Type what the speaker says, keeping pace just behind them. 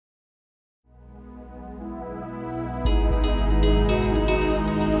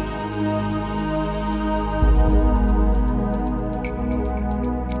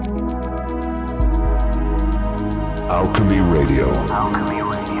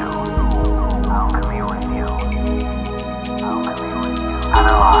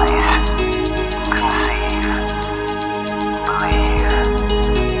Visualize, conceive, believe.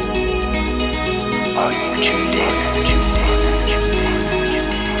 Are you tuned in?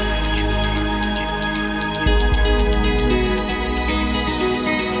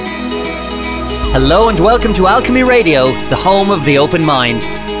 Hello and welcome to Alchemy Radio, the home of the open mind.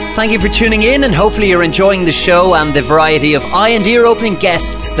 Thank you for tuning in, and hopefully you're enjoying the show and the variety of eye and ear opening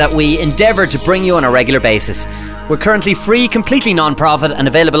guests that we endeavour to bring you on a regular basis. We're currently free, completely non-profit, and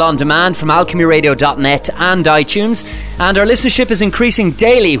available on demand from alchemyradio.net and iTunes, and our listenership is increasing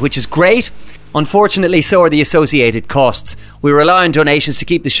daily, which is great. Unfortunately, so are the associated costs. We rely on donations to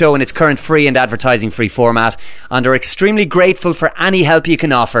keep the show in its current free and advertising-free format, and are extremely grateful for any help you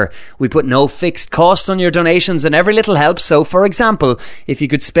can offer. We put no fixed costs on your donations, and every little helps. So, for example, if you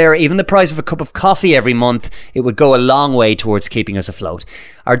could spare even the price of a cup of coffee every month, it would go a long way towards keeping us afloat.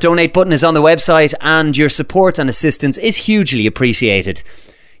 Our donate button is on the website, and your support and assistance is hugely appreciated.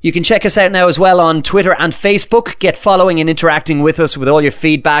 You can check us out now as well on Twitter and Facebook. Get following and interacting with us with all your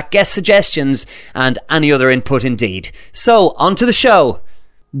feedback, guest suggestions, and any other input indeed. So, on to the show.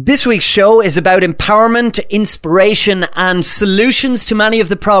 This week's show is about empowerment, inspiration, and solutions to many of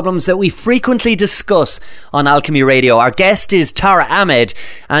the problems that we frequently discuss on Alchemy Radio. Our guest is Tara Ahmed,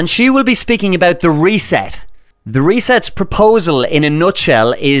 and she will be speaking about the reset. The reset's proposal, in a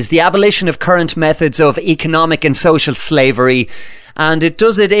nutshell, is the abolition of current methods of economic and social slavery, and it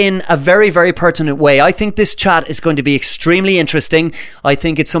does it in a very, very pertinent way. I think this chat is going to be extremely interesting. I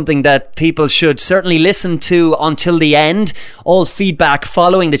think it's something that people should certainly listen to until the end. All feedback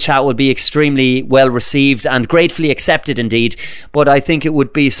following the chat will be extremely well received and gratefully accepted indeed. But I think it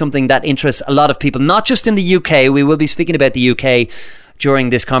would be something that interests a lot of people, not just in the UK. We will be speaking about the UK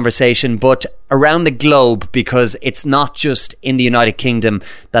during this conversation, but around the globe, because it's not just in the United Kingdom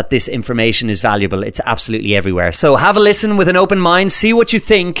that this information is valuable. It's absolutely everywhere. So have a listen with an open mind, see what you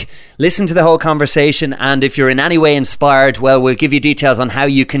think, listen to the whole conversation, and if you're in any way inspired, well, we'll give you details on how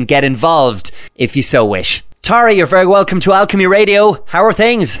you can get involved if you so wish. Tara, you're very welcome to Alchemy Radio. How are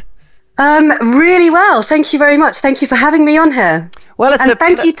things? Really well. Thank you very much. Thank you for having me on here. Well,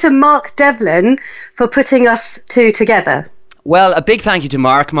 thank you to Mark Devlin for putting us two together. Well, a big thank you to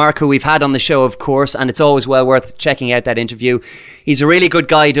Mark, who we've had on the show, of course, and it's always well worth checking out that interview. He's a really good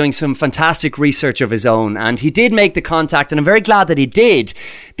guy doing some fantastic research of his own, and he did make the contact, and I'm very glad that he did,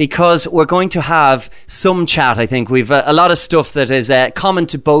 because we're going to have some chat, I think. We've a lot of stuff that is common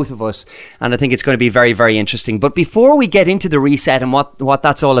to both of us, and I think it's going to be very, very interesting. But before we get into the reset and what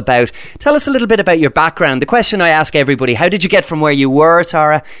that's all about, tell us a little bit about your background. The question I ask everybody, how did you get from where you were,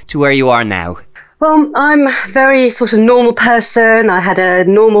 Tara, to where you are now? Well, I'm a very sort of normal person. I had a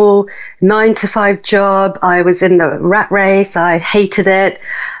normal 9-to-5 job. I was in the rat race. I hated it.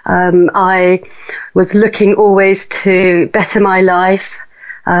 I was looking always to better my life,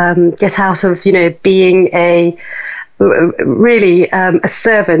 get out of, being a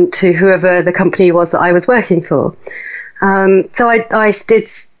servant to whoever the company was that I was working for. So I did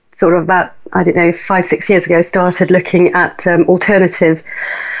sort of about, 5-6 years ago, started looking at alternative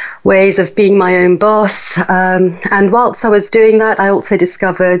ways of being my own boss. And whilst I was doing that, I also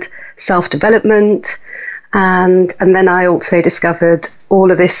discovered self-development. And then I also discovered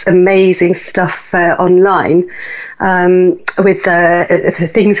all of this amazing stuff online with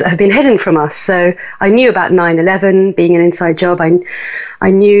things that have been hidden from us. So I knew about 9/11 being an inside job.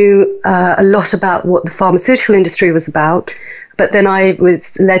 I knew a lot about what the pharmaceutical industry was about. But then I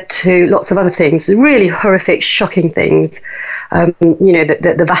was led to lots of other things, really horrific, shocking things.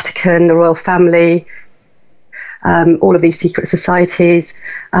 The Vatican, the royal family, all of these secret societies,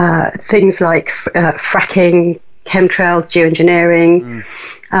 things like fracking, chemtrails, geoengineering,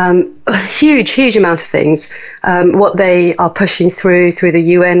 a huge amount of things. What they are pushing through the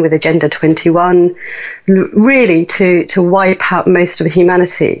UN with Agenda 21, really to wipe out most of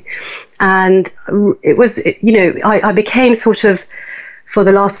humanity. And it was, I became sort of, for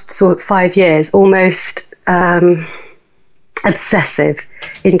the last sort of 5 years, almost obsessive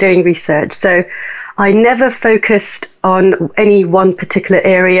in doing research. So I never focused on any one particular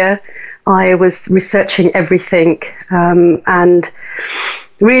area. I was researching everything, and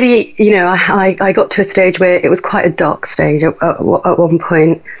really, I got to a stage where it was quite a dark stage at one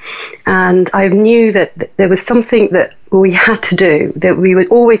point, and I knew that there was something that we had to do, that we were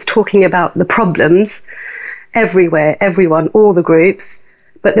always talking about the problems everywhere, everyone, all the groups,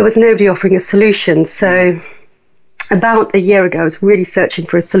 but there was nobody offering a solution. So about a year ago, I was really searching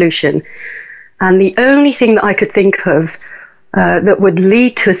for a solution, and the only thing that I could think of that would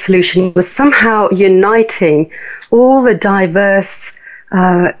lead to a solution was somehow uniting all the diverse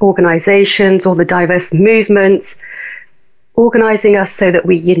organizations, all the diverse movements, organising us so that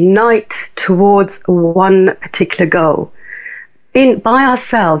we unite towards one particular goal. By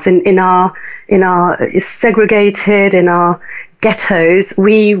ourselves, in our segregated, in our ghettos,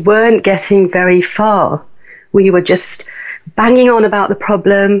 we weren't getting very far. We were just banging on about the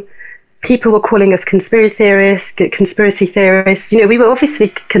problem. People were calling us conspiracy theorists. We were obviously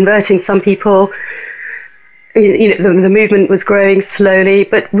converting some people. The movement was growing slowly,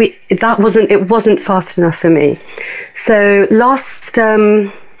 but it wasn't fast enough for me. So last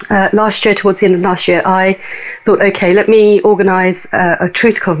year, towards the end of last year, I thought, okay, let me organise a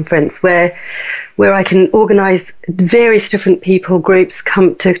truth conference where I can organise various different people, groups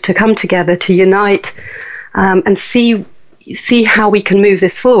come together to unite and see how we can move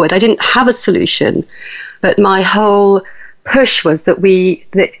this forward. I didn't have a solution, but my whole push was that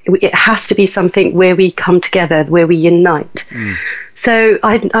it has to be something where we come together, where we unite. So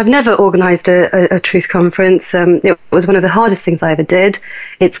I've never organised a truth conference. It was one of the hardest things I ever did.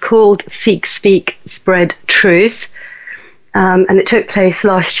 It's called Seek, Speak, Spread Truth. And it took place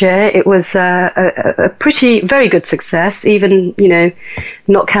last year. It was a very good success, even,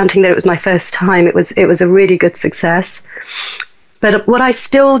 not counting that it was my first time. It was a really good success. But what I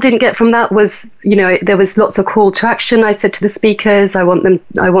still didn't get from that was, there was lots of call to action. I said to the speakers, I want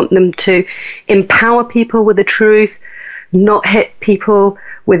them to empower people with the truth, not hit people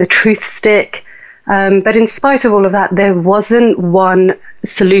with a truth stick. But in spite of all of that, there wasn't one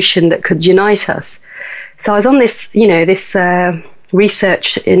solution that could unite us. So I was on this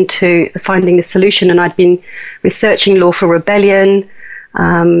research into finding the solution, and I'd been researching law for rebellion,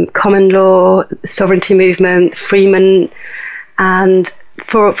 common law, sovereignty movement, Freeman. And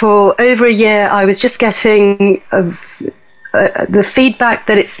for over a year, I was just getting the feedback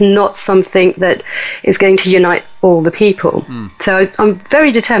that it's not something that is going to unite all the people. So I'm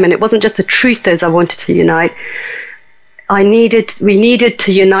very determined. It wasn't just the truthers I wanted to unite. We needed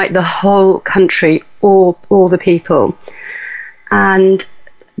to unite the whole country, all the people. And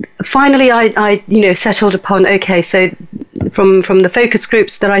finally, I settled upon, okay, so from the focus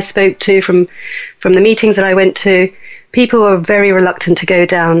groups that I spoke to, from the meetings that I went to, people were very reluctant to go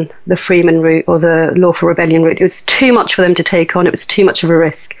down the Freeman route or the law for rebellion route. It was too much for them to take on. It was too much of a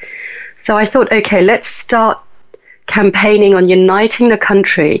risk. So I thought, okay, let's start campaigning on uniting the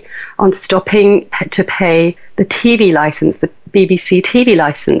country, on stopping to pay the TV license, the BBC TV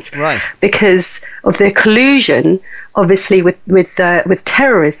license, right? Because of their collusion, obviously, with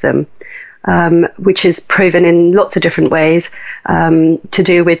terrorism. Which is proven in lots of different ways, to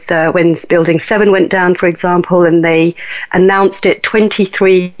do with when Building 7 went down, for example, and they announced it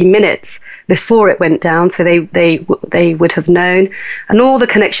 23 minutes before it went down, so they would have known, and all the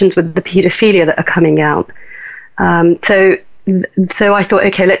connections with the paedophilia that are coming out. So I thought,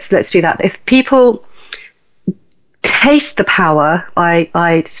 okay, let's do that. If people taste the power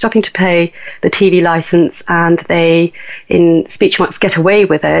by stopping to pay the TV license and they, in speech marks, get away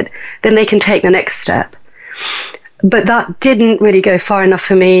with it, then they can take the next step. But that didn't really go far enough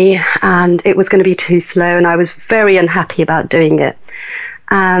for me, and it was going to be too slow, and I was very unhappy about doing it.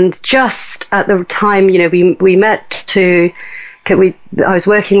 And just at the time, we met I was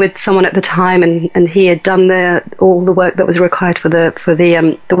working with someone at the time, and he had done all the work that was required for the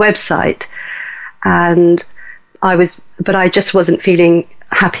website, and but I just wasn't feeling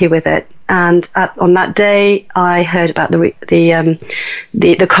happy with it. And on that day, I heard about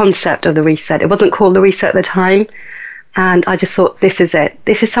the concept of the reset. It wasn't called the reset at the time, and I just thought, this is it.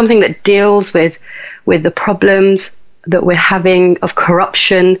 This is something that deals with the problems that we're having of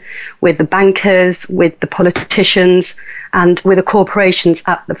corruption with the bankers, with the politicians, and with the corporations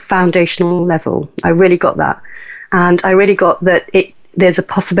at the foundational level. I really got that, and I really got that there's a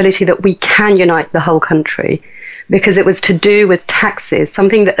possibility that we can unite the whole country, because it was to do with taxes,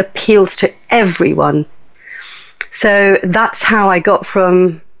 something that appeals to everyone. So that's how I got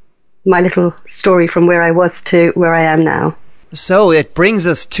from my little story from where I was to where I am now. So it brings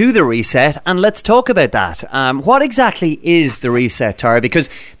us to the reset, and let's talk about that. What exactly is the reset, Tara? Because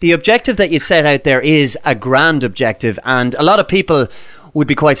the objective that you set out there is a grand objective, and a lot of people would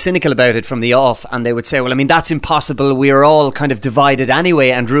be quite cynical about it from the off, and they would say, well, I mean, that's impossible. We are all kind of divided anyway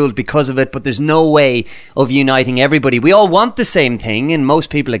and ruled because of it, but there's no way of uniting everybody. We all want the same thing, and most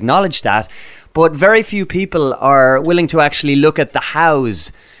people acknowledge that, but very few people are willing to actually look at the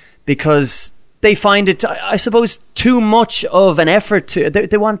hows, because they find it, I suppose, too much of an effort a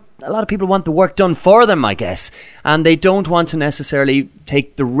lot of people want the work done for them, I guess, and they don't want to necessarily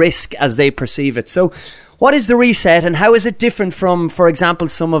take the risk as they perceive it. So what is the reset, and how is it different from, for example,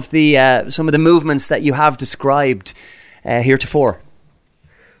 some of the movements that you have described heretofore?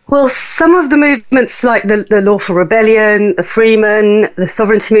 Well, some of the movements like the Lawful Rebellion, the Freemen, the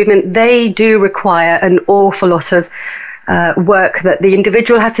Sovereignty Movement, they do require an awful lot of work that the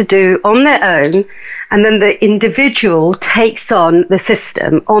individual has to do on their own, and then the individual takes on the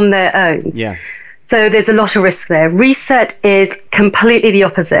system on their own. Yeah. So there's a lot of risk there. Reset is completely the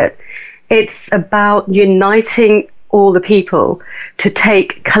opposite. It's about uniting all the people to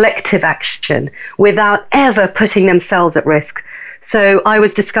take collective action without ever putting themselves at risk. So I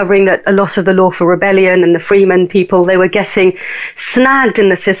was discovering that a lot of the Lawful Rebellion and the Freemen people, they were getting snagged in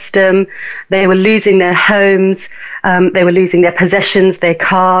the system. They were losing their homes. They were losing their possessions, their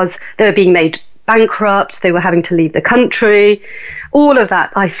cars. They were being made bankrupt. They were having to leave the country. All of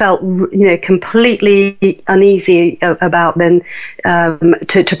that I felt, completely uneasy about then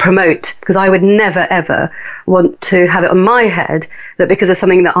to promote, because I would never, ever want to have it on my head that because of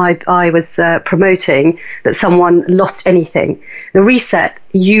something that I was promoting, that someone lost anything. The reset,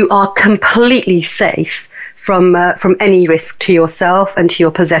 you are completely safe from any risk to yourself and to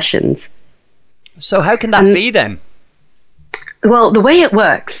your possessions. So how can that be then? Well, the way it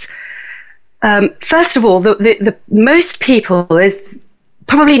works, first of all, the most people, is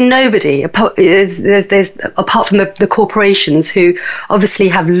probably nobody apart from the corporations, who obviously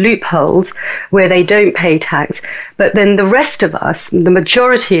have loopholes where they don't pay tax. But then the rest of us, the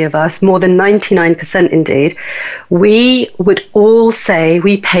majority of us, more than 99% indeed, we would all say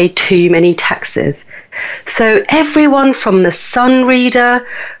we pay too many taxes. So everyone from the Sun reader,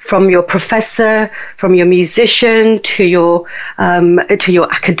 from your professor, from your musician, to your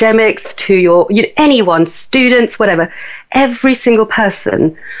academics, to your anyone, students, whatever, every single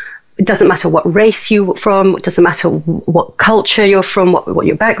person, it doesn't matter what race you're from, it doesn't matter what culture you're from, what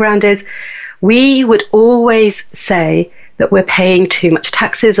your background is, we would always say that we're paying too much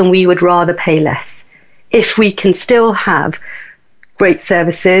taxes and we would rather pay less. If we can still have great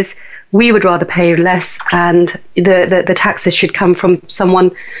services, we would rather pay less, and the taxes should come from someone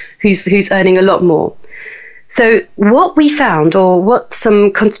who's earning a lot more. So what we found, or what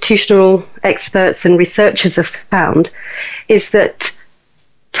some constitutional experts and researchers have found, is that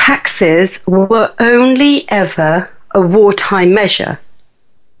taxes were only ever a wartime measure.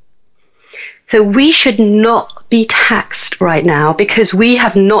 So we should not be taxed right now because we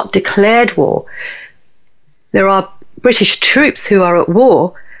have not declared war. There are British troops who are at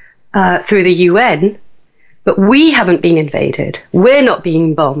war through the UN, but we haven't been invaded. We're not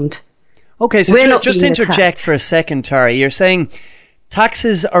being bombed. Okay, so just interject attacked for a second, Tara. You're saying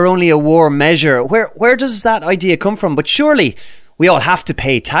taxes are only a war measure. Where does that idea come from? But surely we all have to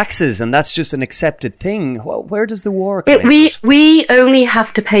pay taxes, and that's just an accepted thing. Where does the war come from? We only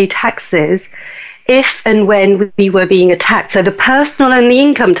have to pay taxes if and when we were being attacked. So the personal and the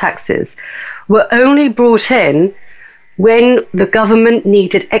income taxes were only brought in when the government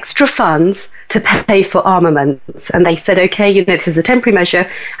needed extra funds to pay for armaments. And they said, okay, this is a temporary measure,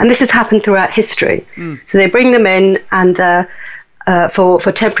 and this has happened throughout history. So they bring them in and for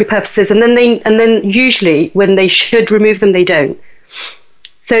temporary purposes, and then usually when they should remove them, they don't.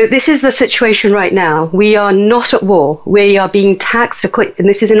 So this is the situation right now. We are not at war. We are being taxed, and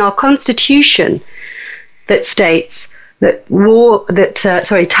this is in our constitution that states that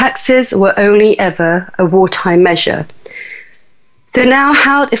taxes were only ever a wartime measure. So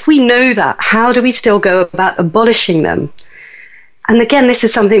now, if we know that, how do we still go about abolishing them? And again, this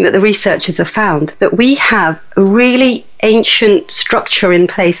is something that the researchers have found, that we have a really ancient structure in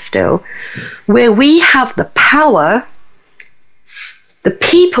place still, where we have the power, the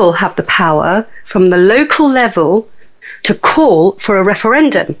people have the power from the local level to call for a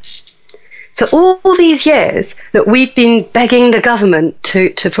referendum. So all these years that we've been begging the government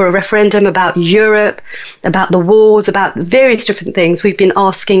for a referendum about Europe, about the wars, about various different things, we've been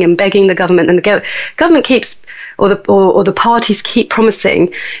asking and begging the government, and the government keeps, or the parties keep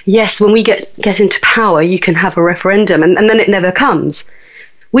promising, yes, when we get into power, you can have a referendum, and then it never comes.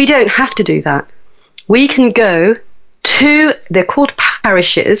 We don't have to do that. We can go to, they're called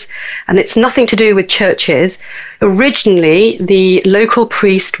parishes, and it's nothing to do with churches. Originally, the local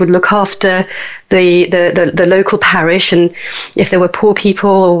priest would look after the local parish, and if there were poor people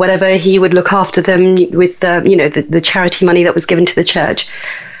or whatever, he would look after them with the charity money that was given to the church.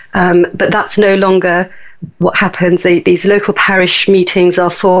 But that's no longer what happens. These local parish meetings are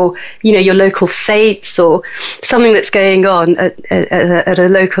for your local fates or something that's going on at a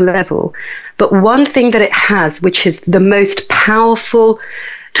local level. But one thing that it has, which is the most powerful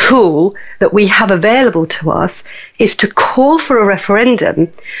tool that we have available to us, is to call for a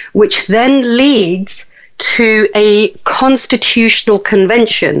referendum, which then leads to a constitutional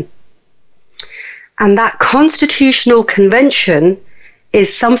convention. And that constitutional convention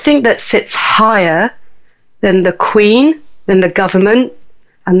is something that sits higher than the Queen, than the government,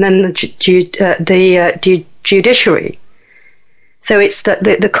 and then the judiciary. So it's that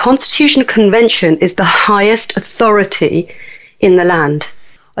the Constitutional Convention is the highest authority in the land.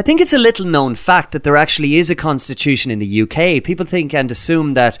 I think it's a little known fact that there actually is a constitution in the UK. People think and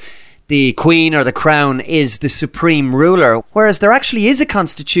assume that the Queen or the Crown is the supreme ruler, whereas there actually is a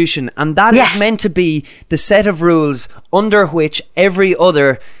constitution, and that is meant to be the set of rules under which every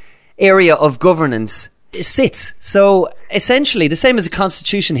other area of governance sits. So essentially the same as a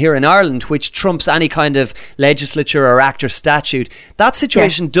constitution here in Ireland, which trumps any kind of legislature or act or statute. That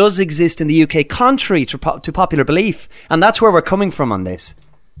situation does exist in the UK, contrary to popular belief, and that's where we're coming from on this.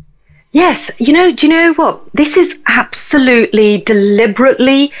 Yes, do you know what? This is absolutely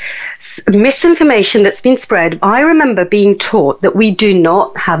deliberately misinformation that's been spread. I remember being taught that we do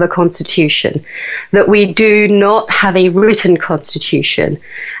not have a constitution, that we do not have a written constitution.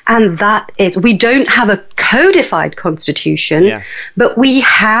 And that is, we don't have a codified constitution, but we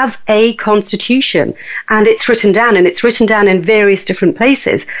have a constitution, and it's written down, and it's written down in various different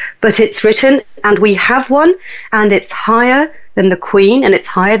places, but it's written, and we have one, and it's higher than the Queen, and it's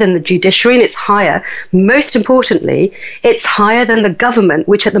higher than the judiciary, and it's higher, most importantly, it's higher than the government,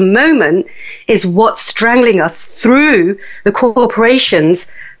 which at the moment is what's strangling us through the corporations,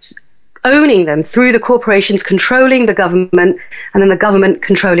 owning them, through the corporations controlling the government, and then the government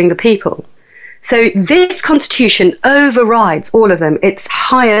controlling the people. So this constitution overrides all of them. It's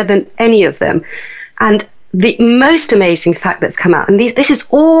higher than any of them. And the most amazing fact that's come out, and this is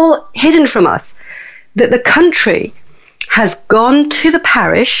all hidden from us, that the country has gone to the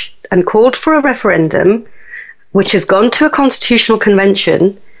parish and called for a referendum, which has gone to a constitutional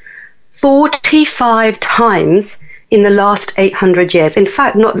convention 45 times in the last 800 years. In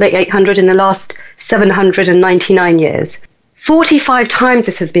fact, not the 800, in the last 799 years. 45 times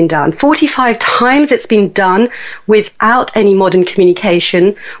this has been done. 45 times it's been done without any modern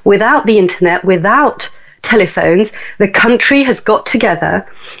communication, without the internet, without telephones. The country has got together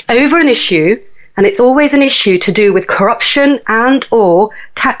over an issue, and it's always an issue to do with corruption and or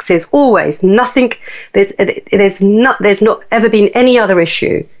taxes. Always. Nothing. There's not ever been any other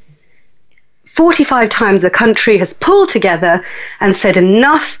issue. 45 times the country has pulled together and said,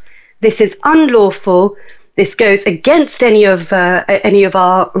 enough, this is unlawful, this goes against any of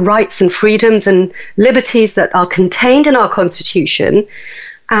our rights and freedoms and liberties that are contained in our constitution,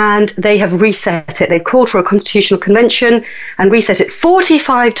 and they have reset it. They've called for a constitutional convention and reset it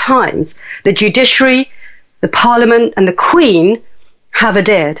 45 times. The judiciary, the parliament and the Queen have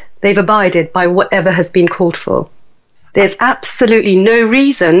adhered. They've abided by whatever has been called for. There's absolutely no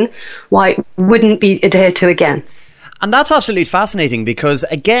reason why it wouldn't be adhered to again. And that's absolutely fascinating because,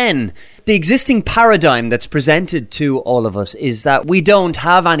 again, the existing paradigm that's presented to all of us is that we don't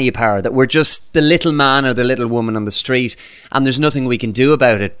have any power, that we're just the little man or the little woman on the street and there's nothing we can do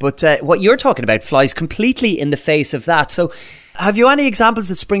about it. But what you're talking about flies completely in the face of that. So have you any examples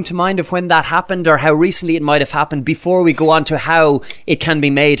that spring to mind of when that happened or how recently it might have happened before we go on to how it can be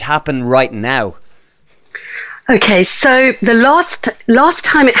made happen right now? Okay, so the last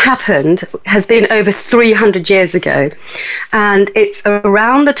time it happened has been over 300 years ago, and it's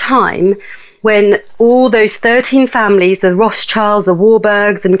around the time when all those 13 families, the Rothschilds, the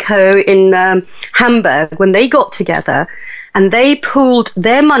Warburgs and co. in Hamburg, when they got together and they pooled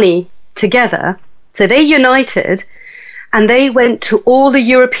their money together, so they united and they went to all the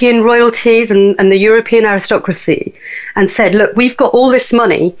European royalties and the European aristocracy and said, look, we've got all this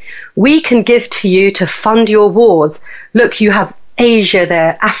money. We can give to you to fund your wars. Look, you have Asia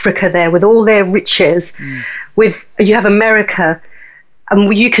there, Africa there with all their riches. You have America.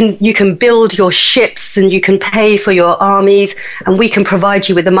 And you can build your ships and you can pay for your armies and we can provide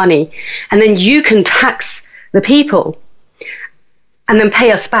you with the money. And then you can tax the people and then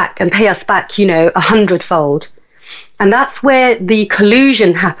pay us back, 100-fold. And that's where the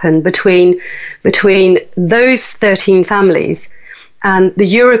collusion happened between those 13 families and the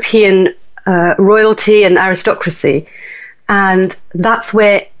European royalty and aristocracy. And that's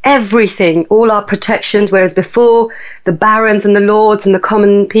where everything, all our protections, whereas before the barons and the lords and the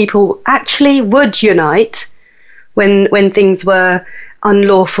common people actually would unite when things were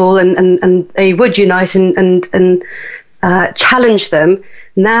unlawful and they would unite and challenge them.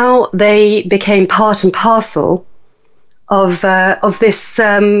 Now they became part and parcel of this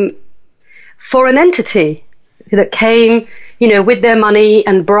foreign entity that came, with their money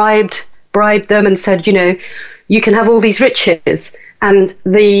and bribed them and said, you can have all these riches. And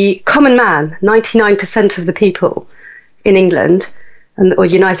the common man, 99% of the people in England or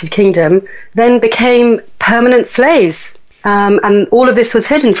United Kingdom, then became permanent slaves. And all of this was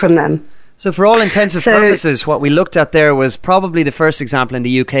hidden from them. So for all intensive purposes, what we looked at there was probably the first example in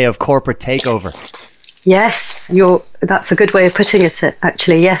the UK of corporate takeover. Yes, that's a good way of putting it,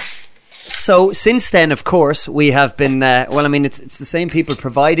 actually, yes. So since then, of course, we have been, it's the same people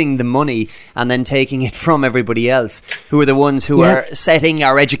providing the money and then taking it from everybody else, who are the ones who are setting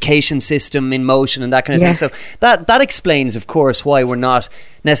our education system in motion and that kind of thing. So that explains, of course, why we're not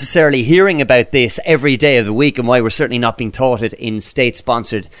necessarily hearing about this every day of the week, and why we're certainly not being taught it in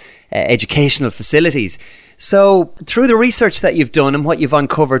state-sponsored educational facilities. So through the research that you've done and what you've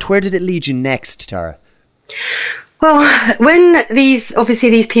uncovered, where did it lead you next, Tara? Well, when these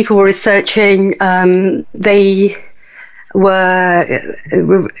people were researching, they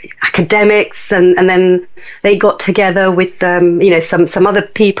were academics, and then they got together with some other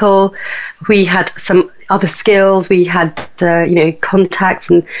people. We had some other skills. We had contacts,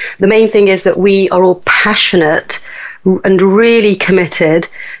 and the main thing is that we are all passionate and really committed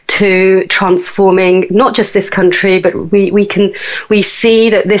to transforming not just this country, but we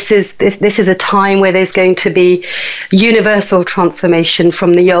see that this is a time where there's going to be universal transformation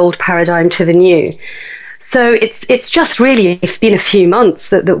from the old paradigm to the new. So it's just really been a few months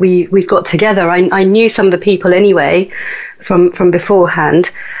that we've got together. I knew some of the people anyway from beforehand.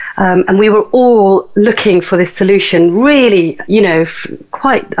 And we were all looking for this solution, really, I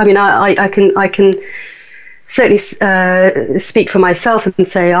can certainly speak for myself and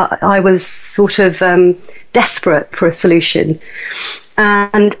say I was sort of desperate for a solution.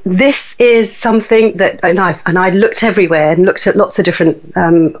 And this is something that, and I looked everywhere and looked at lots of different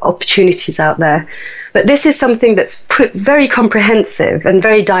opportunities out there. But this is something that's very comprehensive and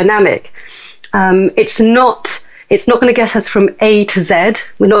very dynamic. It's not going to get us from A to Z.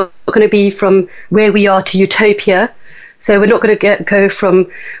 We're not going to be from where we are to utopia. So we're not going to go from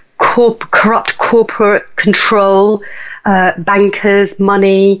corrupt corporate control, bankers,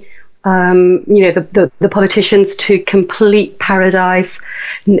 money, the politicians, to complete paradise,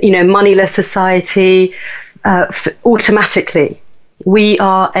 moneyless society, automatically. We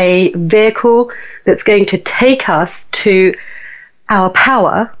are a vehicle that's going to take us to our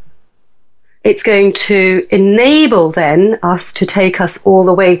power. It's going to enable then us to take us all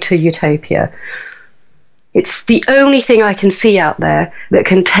the way to utopia. It's the only thing I can see out there that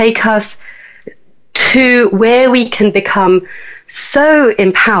can take us to where we can become so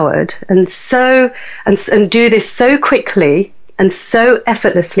empowered and do this so quickly and so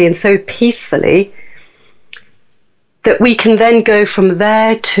effortlessly and so peacefully that we can then go from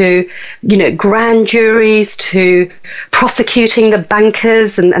there to, grand juries, to prosecuting the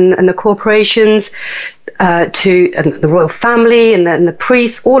bankers and the corporations, to the royal family and the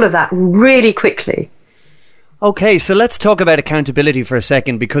priests, all of that really quickly. Okay, so let's talk about accountability for a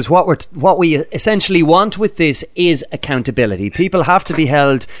second, because what we essentially want with this is accountability. People have to be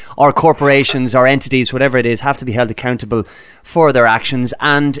held, or corporations or entities, whatever it is, have to be held accountable for their actions,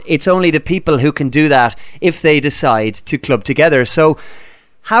 and it's only the people who can do that if they decide to club together. So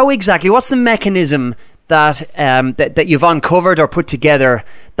how exactly, what's the mechanism that you've uncovered or put together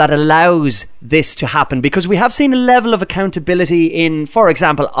that allows this to happen? Because we have seen a level of accountability in, for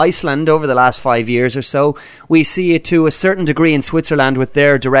example, Iceland over the last 5 years or so. We see it to a certain degree in Switzerland with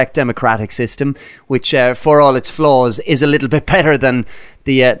their direct democratic system, which, for all its flaws, is a little bit better than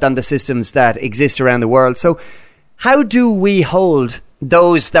the systems that exist around the world. So how do we hold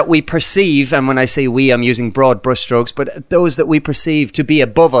those that we perceive, and when I say we, I'm using broad brushstrokes, but those that we perceive to be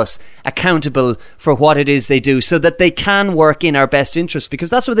above us, accountable for what it is they do, so that they can work in our best interest?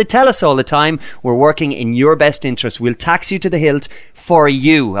 Because that's what they tell us all the time. We're working in your best interest. We'll tax you to the hilt for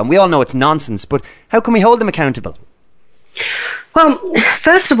you. And we all know it's nonsense, but how can we hold them accountable? Well,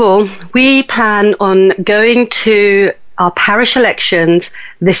 first of all, we plan on going to our parish elections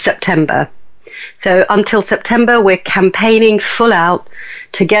this September. So until September, we're campaigning full out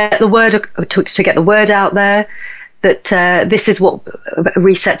to get the word out there that this is what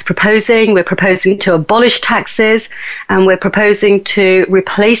Reset's proposing. We're proposing to abolish taxes, and we're proposing to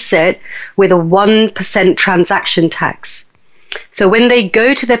replace it with a 1% transaction tax. So when they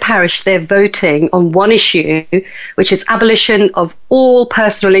go to their parish, they're voting on one issue, which is abolition of all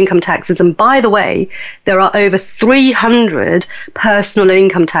personal income taxes. And by the way, there are over 300 personal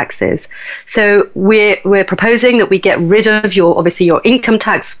income taxes. So we're proposing that we get rid of your income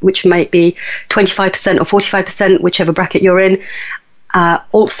tax, which might be 25% or 45%, whichever bracket you're in.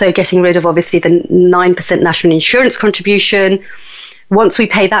 Also getting rid of, obviously, the 9% national insurance contribution. once we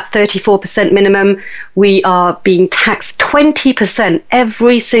pay that 34% minimum, we are being taxed 20%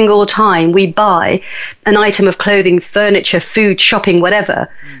 every single time we buy an item of clothing, furniture, food, shopping, whatever.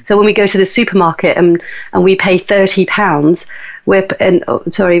 So when we go to the supermarket and we pay £30, we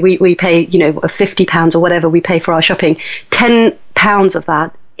pay, £50 or whatever we pay for our shopping. £10 of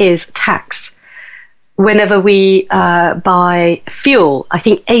that is tax. Whenever we buy fuel, I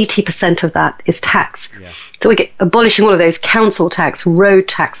think 80% of that is tax. Yeah. So we get abolishing all of those: council tax, road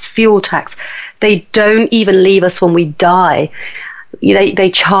tax, fuel tax. They don't even leave us when we die.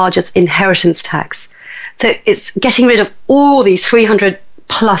 They charge us inheritance tax. So it's getting rid of all these 300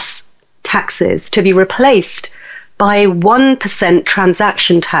 plus taxes to be replaced by 1%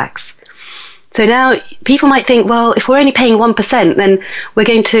 transaction tax. So now people might think, well, if we're only paying 1%, then we're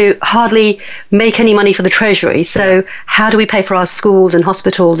going to hardly make any money for the Treasury. So how do we pay for our schools and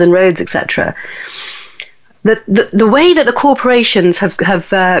hospitals and roads, etc.? The way that the corporations have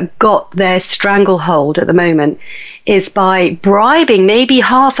got their stranglehold at the moment is by bribing maybe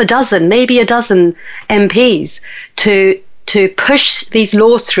half a dozen, maybe a dozen MPs to push these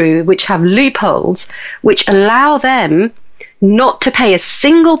laws through, which have loopholes, which allow them not to pay a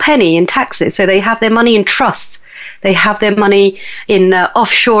single penny in taxes. So they have their money in trusts, they have their money in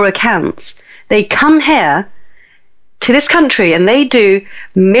offshore accounts. They come here to this country and they do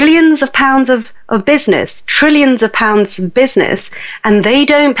millions of pounds of business, trillions of pounds of business, and they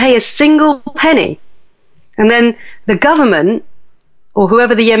don't pay a single penny. And then the government, or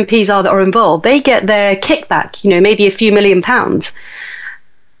whoever the MPs are that are involved, they get their kickback, maybe a few million pounds.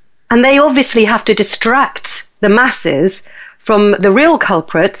 And they obviously have to distract the masses from the real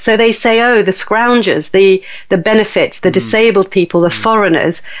culprit. So they say, oh, the scroungers, the benefits, the disabled people, the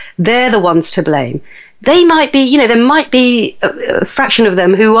foreigners, they're the ones to blame. They might be, there might be a fraction of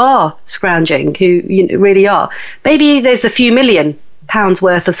them who are scrounging, who really are. Maybe there's a few million pounds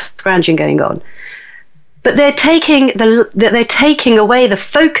worth of scrounging going on. But they're taking away the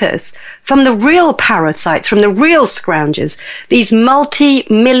focus from the real parasites, from the real scroungers, these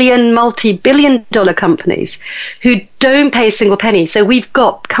multi-million, multi-billion-dollar companies who don't pay a single penny. So we've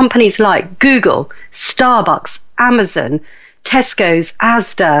got companies like Google, Starbucks, Amazon, Tesco's,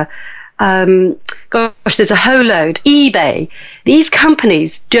 Asda, there's a whole load, eBay. These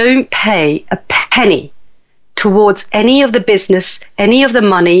companies don't pay a penny towards any of the business, any of the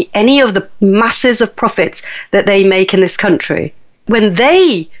money, any of the masses of profits that they make in this country. When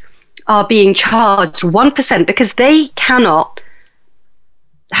they are being charged 1%, because they cannot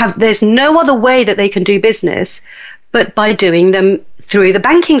have, there's no other way that they can do business but by doing them through the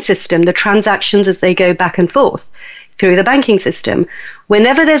banking system, the transactions as they go back and forth through the banking system.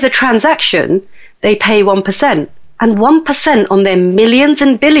 Whenever there's a transaction, they pay 1%. And 1% on their millions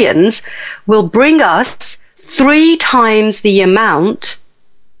and billions will bring us 3 times the amount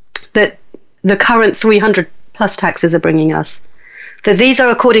that the current 300 plus taxes are bringing us. So these are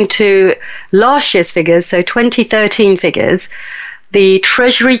according to last year's figures, so 2013 figures. The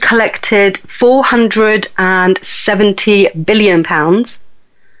Treasury collected £470 billion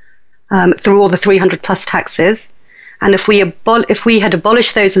through all the 300 plus taxes. And if we had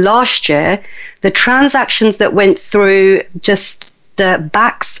abolished those last year, the transactions that went through just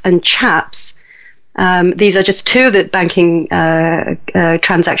BACS and CHAPS, these are just 2 of the banking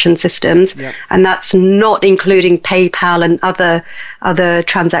transaction systems, and that's not including PayPal and other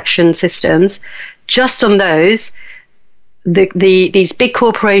transaction systems. Just on those, these big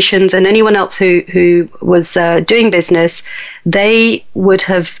corporations and anyone else who was doing business, they would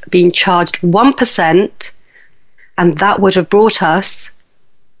have been charged 1%, and that would have brought us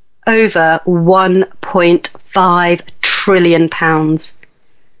over £1.5 trillion.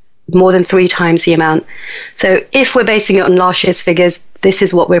 More than 3 times the amount. So if we're basing it on last year's figures, this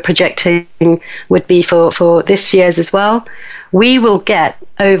is what we're projecting would be for this year's as well. We will get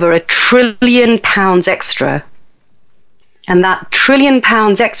over £1 trillion extra. And that £1 trillion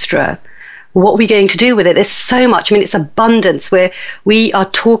extra, what are we going to do with it? There's so much. I mean, it's abundance. We are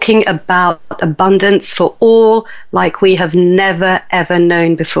talking about abundance for all like we have never, ever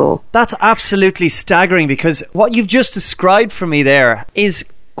known before. That's absolutely staggering, because what you've just described for me there is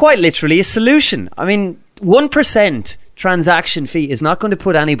quite literally a solution. I mean, 1% transaction fee is not going to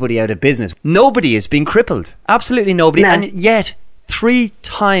put anybody out of business. Nobody is being crippled. Absolutely nobody. No. And yet 3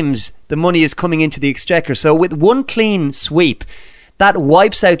 times the money is coming into the exchequer. So with one clean sweep, that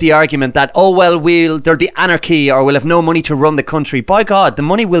wipes out the argument that, oh, well, there'll be anarchy or we'll have no money to run the country. By God, the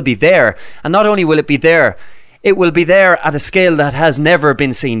money will be there. And not only will it be there, it will be there at a scale that has never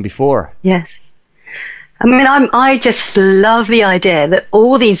been seen before. Yes. I mean, I just love the idea that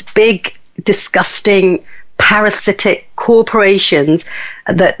all these big, disgusting, parasitic corporations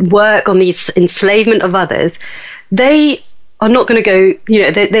that work on the enslavement of others, they are not going to go,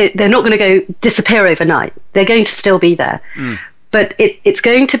 they're not going to go disappear overnight. They're going to still be there. But it's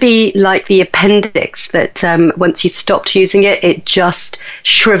going to be like the appendix that once you stopped using it, it just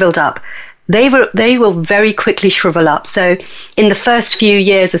shriveled up. They will very quickly shrivel up. So in the first few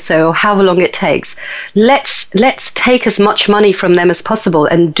years or so, or however long it takes, let's take as much money from them as possible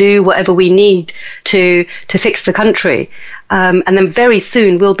and do whatever we need to fix the country. And then very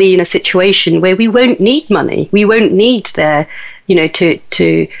soon we'll be in a situation where we won't need money. We won't need their, we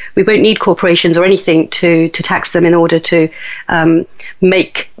won't need corporations or anything to tax them in order to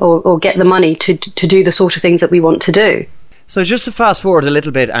make or get the money to do the sort of things that we want to do. So just to fast forward a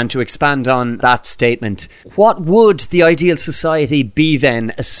little bit and to expand on that statement, what would the ideal society be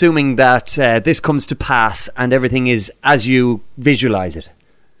then, assuming that this comes to pass and everything is as you visualise it?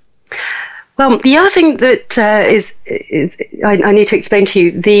 Well, the other thing that I need to explain to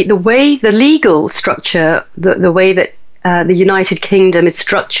you, the way the legal structure, the way that the United Kingdom is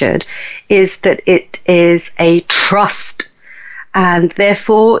structured, is that it is a trust, and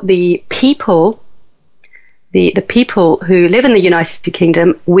therefore the people who live in the United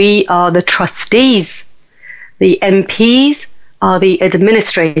Kingdom, we are the trustees. The MPs are the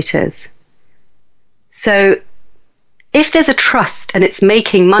administrators. So if there's a trust and it's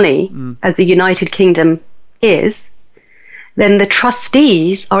making money, as the United Kingdom is, then the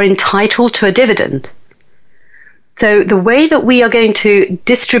trustees are entitled to a dividend. So the way that we are going to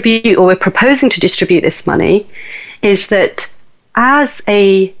distribute, or we're proposing to distribute this money, is that as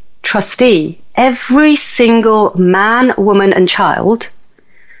a trustee, every single man, woman and child,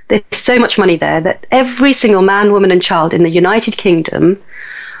 there's so much money there that every single man, woman and child in the United Kingdom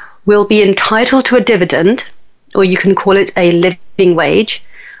will be entitled to a dividend, or you can call it a living wage,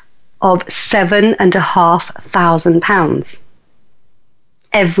 of £7,500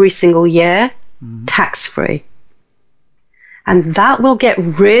 every single year, tax-free. And that will get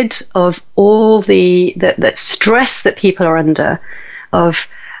rid of all the stress that people are under, of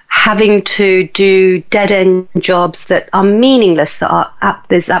having to do dead-end jobs that are meaningless,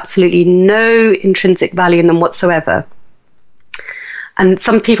 there's absolutely no intrinsic value in them whatsoever. And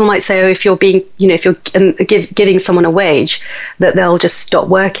some people might say, oh, if you're being, if you're giving someone a wage, that they'll just stop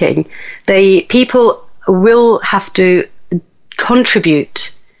working. People will have to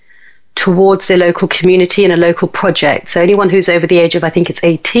contribute towards their local community and a local project. So anyone who's over the age of, I think it's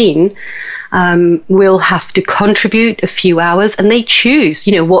 18, will have to contribute a few hours, and they choose,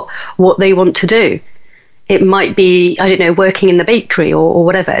 what they want to do. It might be, working in the bakery or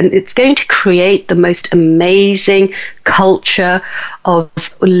whatever. And it's going to create the most amazing culture of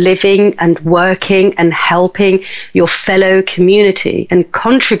living and working and helping your fellow community and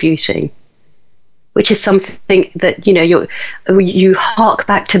contributing, which is something that, you hark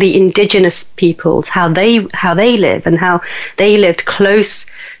back to the indigenous peoples, how they live and how they lived close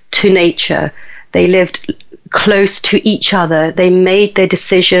to nature. They lived close to each other. They made their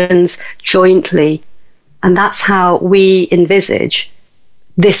decisions jointly. And that's how we envisage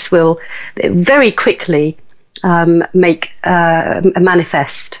this will very quickly make a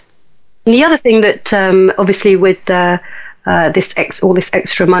manifest. And the other thing that obviously with all this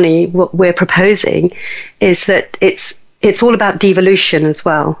extra money, what we're proposing is that it's all about devolution as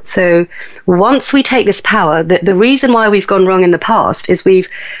well. So once we take this power, the reason why we've gone wrong in the past is we've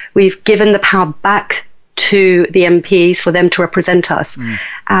given the power back to the MPs for them to represent us,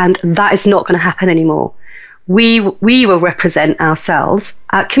 and that is not going to happen anymore. We will represent ourselves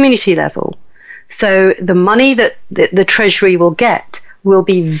at community level. So the money that the Treasury will get will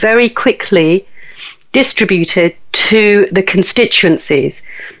be very quickly distributed to the constituencies.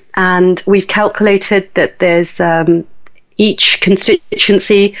 And we've calculated that there's each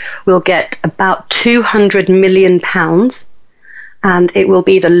constituency will get about £200 million, and it will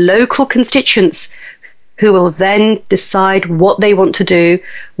be the local constituents who will then decide what they want to do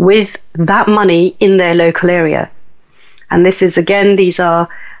with that money in their local area. And this is, again, these are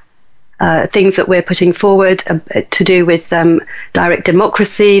things that we're putting forward to do with direct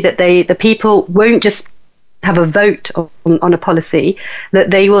democracy, that the people won't just have a vote on a policy, that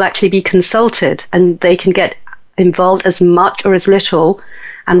they will actually be consulted and they can get involved as much or as little,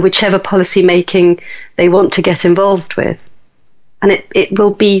 and whichever policy making they want to get involved with. And it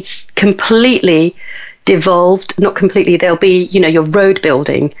will be completely devolved, not completely, there'll be, your road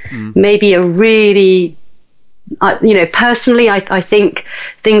building, maybe a really, personally, I think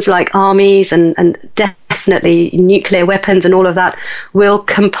things like armies and definitely nuclear weapons and all of that will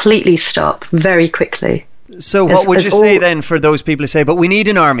completely stop very quickly. So what would you say then for those people who say, but we need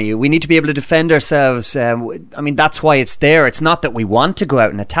an army, we need to be able to defend ourselves? I mean, that's why it's there. It's not that we want to go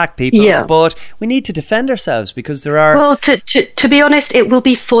out and attack people, but we need to defend ourselves because there are... Well, to be honest, it will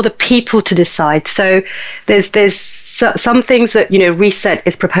be for the people to decide. So there's some things that, Reset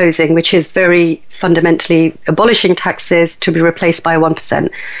is proposing, which is very fundamentally abolishing taxes to be replaced by 1%.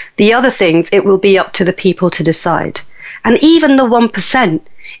 The other things, it will be up to the people to decide. And even the 1%,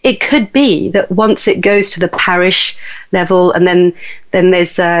 it could be that once it goes to the parish level, and then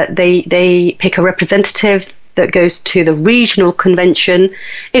there's they pick a representative that goes to the regional convention.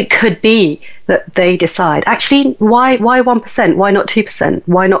 It could be that they decide, actually, why 1%? Why not 2%?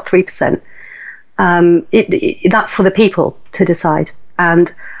 Why not 3%? That's for the people to decide.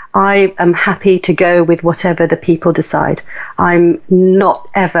 And I am happy to go with whatever the people decide. I'm not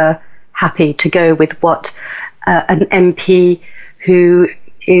ever happy to go with what an MP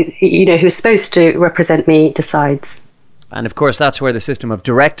who's supposed to represent me decides. And of course, that's where the system of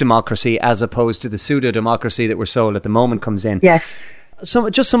direct democracy, as opposed to the pseudo-democracy that we're sold at the moment, comes in. Yes. So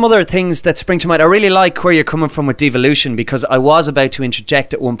just some other things that spring to mind. I really like where you're coming from with devolution, because I was about to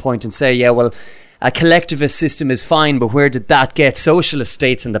interject at one point and say, a collectivist system is fine, but where did that get socialist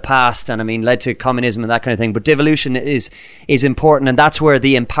states in the past? And I mean, led to communism and that kind of thing. But devolution is important, and that's where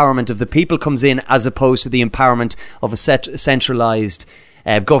the empowerment of the people comes in, as opposed to the empowerment of a centralised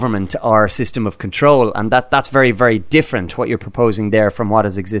government or system of control. And that's very, very different, what you're proposing there, from what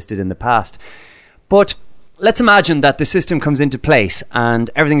has existed in the past. But let's imagine that the system comes into place and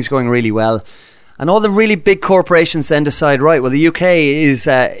everything's going really well, and all the really big corporations then decide, right, well, the UK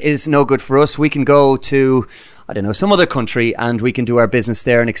is no good for us. We can go to, I don't know, some other country, and we can do our business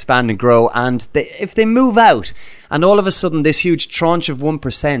there and expand and grow. And if they move out, and all of a sudden this huge tranche of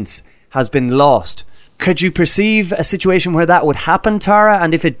 1% has been lost, could you perceive a situation where that would happen, Tara?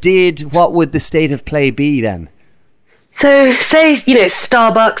 And if it did, what would the state of play be then? So say,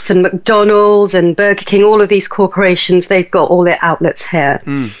 Starbucks and McDonald's and Burger King, all of these corporations, they've got all their outlets here.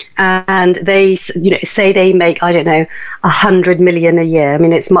 And they, say they make, I don't know, 100 million a year. I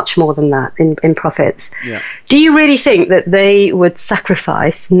mean, it's much more than that in profits. Yeah. Do you really think that they would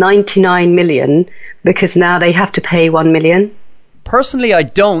sacrifice 99 million because now they have to pay 1 million? Personally, I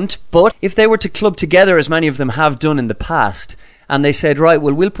don't, but if they were to club together, as many of them have done in the past, and they said, right,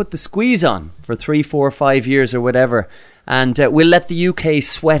 well, we'll put the squeeze on for 3, 4, 5 years or whatever, and we'll let the UK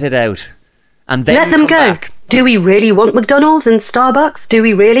sweat it out, and then let them go. Back. Do we really want McDonald's and Starbucks? Do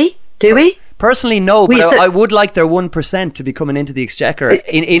we really? Do we? Personally, no, but I would like their 1% to be coming into the exchequer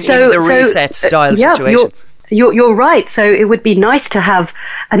in the reset style situation. You're right. So it would be nice to have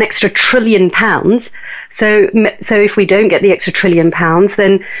an extra £1 trillion. So if we don't get the extra £1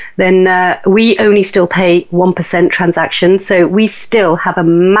 trillion, then we only still pay 1% transactions. So we still have a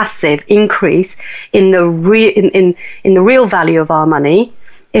massive increase in the real value of our money.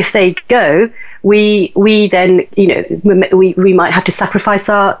 If they go, we then, we might have to sacrifice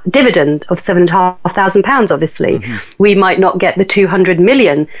our dividend of £7,500, obviously. Mm-hmm. We might not get the 200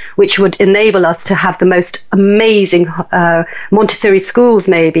 million, which would enable us to have the most amazing Montessori schools,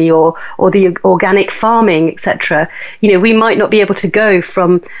 maybe, or the organic farming, etc. We might not be able to go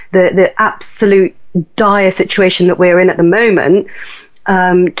from the absolute dire situation that we're in at the moment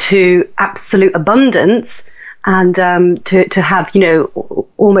to absolute abundance. And to have,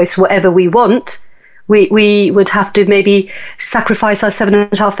 almost whatever we want, we would have to maybe sacrifice our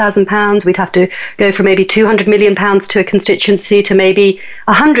 £7,500. We'd have to go from maybe £200 million to a constituency to maybe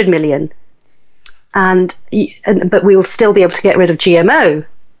 100 million. But we'll still be able to get rid of GMO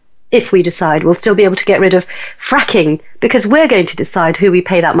if we decide. We'll still be able to get rid of fracking, because we're going to decide who we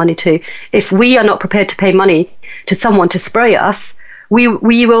pay that money to. If we are not prepared to pay money to someone to spray us, we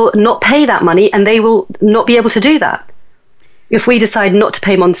will not pay that money, and they will not be able to do that. If we decide not to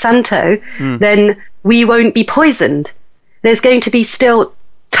pay Monsanto, then we won't be poisoned. There's going to be still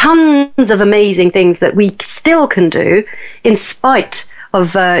tons of amazing things that we still can do in spite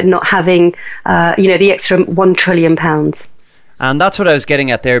of not having, the extra £1 trillion. And that's what I was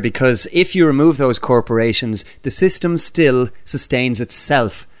getting at there, because if you remove those corporations, the system still sustains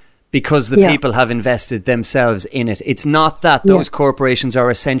itself, because the people have invested themselves in it. It's not that those corporations are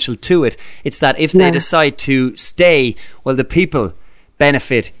essential to it. It's that if they decide to stay, well, the people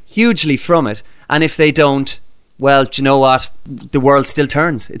benefit hugely from it. And if they don't, well, do you know what? The world still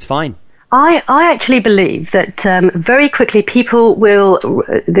turns. It's fine. I actually believe that very quickly people will,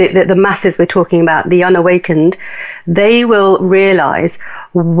 the masses we're talking about, the unawakened, they will realise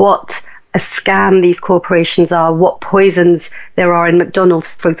what a scam these corporations are, what poisons there are in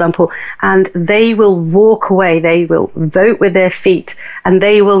McDonald's, for example, and they will walk away, they will vote with their feet, and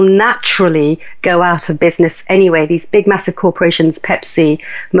they will naturally go out of business anyway. These big, massive corporations, Pepsi,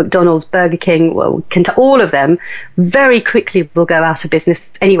 McDonald's, Burger King, well, all of them very quickly will go out of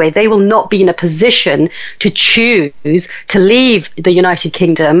business anyway. They will not be in a position to choose to leave the United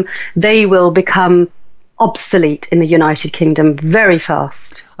Kingdom. They will become obsolete in the United Kingdom very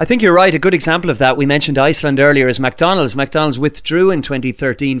fast. I think you're right. A good example of that, we mentioned Iceland earlier, is McDonald's. McDonald's withdrew in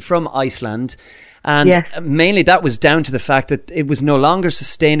 2013 from Iceland, and Yes. mainly that was down to the fact that it was no longer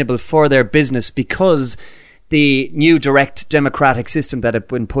sustainable for their business because the new direct democratic system that had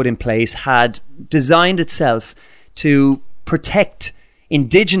been put in place had designed itself to protect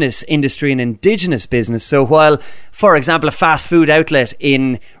indigenous industry and indigenous business. So while, for example, a fast food outlet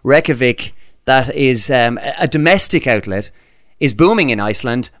in Reykjavik that is a domestic outlet is booming in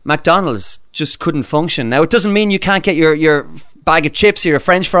Iceland, McDonald's just couldn't function. Now, it doesn't mean you can't get your bag of chips or your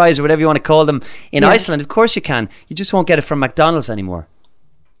French fries or whatever you want to call them in Iceland. Of course you can. You just won't get it from McDonald's anymore.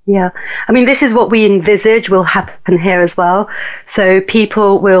 Yeah, I mean, this is what we envisage will happen here as well. So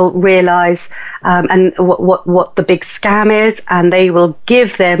people will realise and what the big scam is, and they will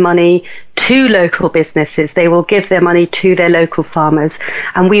give their money to local businesses. They will give their money to their local farmers,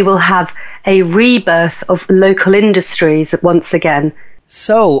 and we will have a rebirth of local industries once again.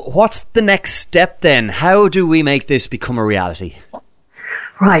 So, what's the next step then? How do we make this become a reality?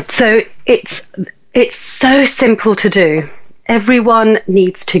 Right, so it's so simple to do. Everyone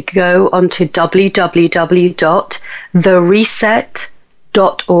needs to go onto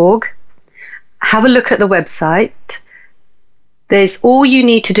www.thereset.org, have a look at the website. There's all you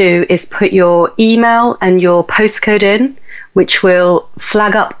need to do is put your email and your postcode in, which will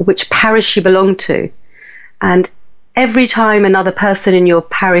flag up which parish you belong to. And every time another person in your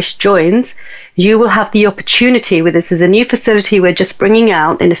parish joins, you will have the opportunity, with this is a new facility we're just bringing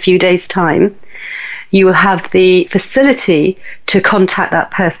out in a few days' time, you will have the facility to contact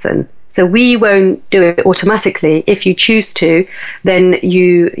that person. So we won't do it automatically. If you choose to, then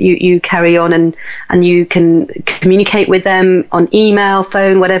you carry on and you can communicate with them on email,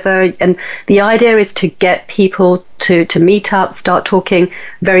 phone, whatever. And the idea is to get people to meet up, start talking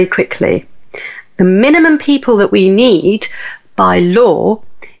very quickly. The minimum people that we need by law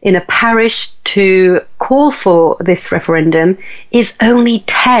in a parish to call for this referendum is only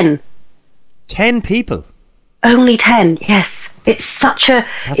 10. 10 people? Only 10, yes. It's such an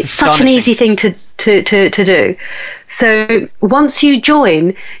easy thing to do. So once you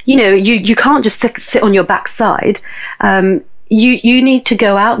join, you can't just sit on your backside. You need to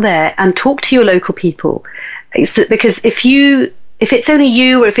go out there and talk to your local people. Because if it's only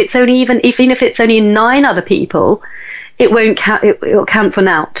you, or if it's only even if it's only 9 other people, it won't count. It'll count for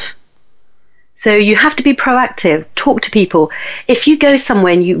naught. So you have to be proactive, talk to people. If you go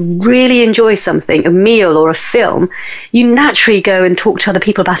somewhere and you really enjoy something, a meal or a film, you naturally go and talk to other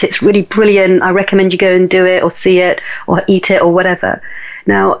people about it. It's really brilliant. I recommend you go and do it or see it or eat it or whatever.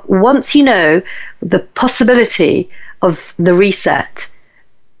 Now, once you know the possibility of the reset,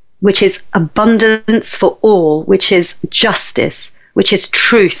 which is abundance for all, which is justice, which is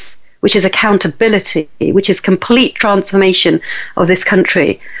truth, which is accountability, which is complete transformation of this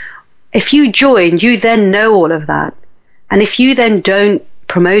country, if you join, you then know all of that. And if you then don't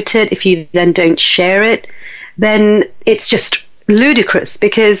promote it, if you then don't share it, then it's just ludicrous,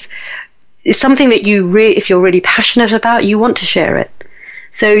 because it's something that if you're really passionate about, you want to share it.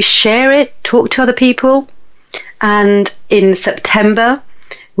 So share it, talk to other people. And in September,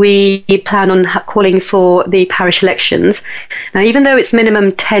 we plan on calling for the parish elections. Now, even though it's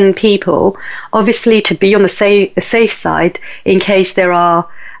minimum 10 people, obviously to be on the safe side, in case there are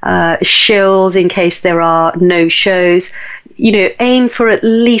shills, in case there are no shows, aim for at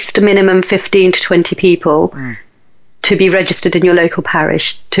least a minimum 15 to 20 people to be registered in your local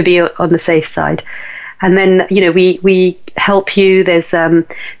parish, to be on the safe side. And then, we help you. There's a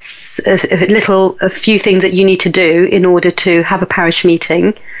few things that you need to do in order to have a parish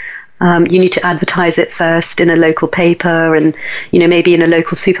meeting. You need to advertise it first in a local paper, and maybe in a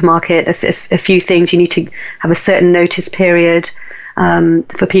local supermarket. A few things. You need to have a certain notice period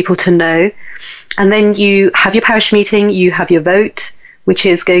for people to know. And then you have your parish meeting, you have your vote, which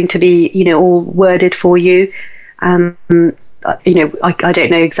is going to be, all worded for you. I don't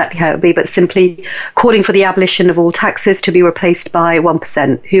know exactly how it will be, but simply calling for the abolition of all taxes to be replaced by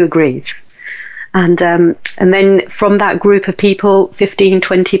 1%. Who agrees? And then from that group of people, 15,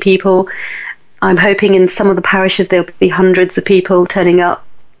 20 people, I'm hoping in some of the parishes there'll be hundreds of people turning up.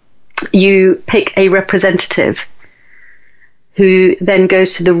 You pick a representative who then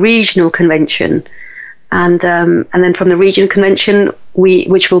goes to the regional convention. And then from the regional convention,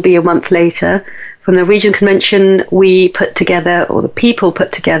 which will be a month later, from the regional convention, we put together, or the people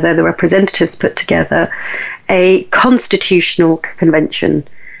put together, the representatives put together, a constitutional convention.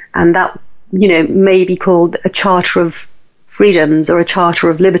 And that, may be called a Charter of Freedoms or a Charter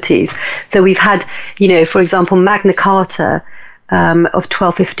of Liberties. So we've had, for example, Magna Carta of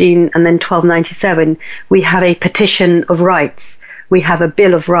 1215 and then 1297. We have a Petition of Rights. We have a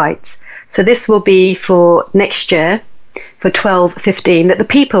Bill of Rights. So this will be for next year, for 1215, that the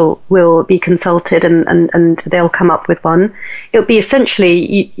people will be consulted and they'll come up with one. It'll be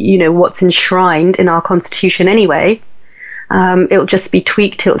essentially, what's enshrined in our Constitution anyway. It'll just be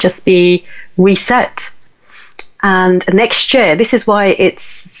tweaked. It'll just be reset. And next year, this is why it's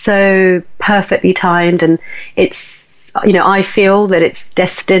so perfectly timed, and it's, I feel that it's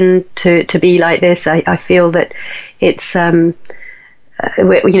destined to be like this. I feel that it's,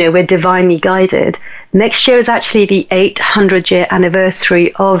 we're divinely guided. Next year is actually the 800-year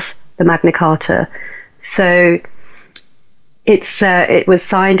anniversary of the Magna Carta. So it was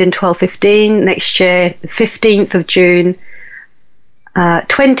signed in 1215. Next year, the 15th of June,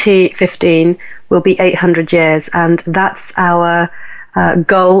 2015 will be 800 years, and that's our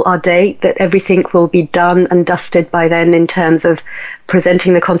goal, our date, that everything will be done and dusted by then in terms of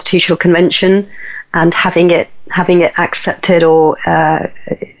presenting the Constitutional Convention and having it accepted, or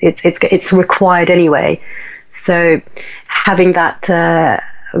it's required anyway. So having that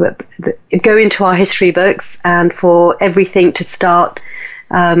go into our history books, and for everything to start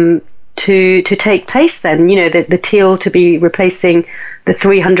to take place then, the teal to be replacing the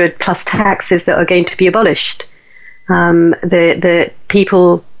 300 plus taxes that are going to be abolished, the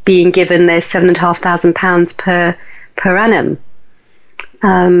people being given their £7,500 per annum.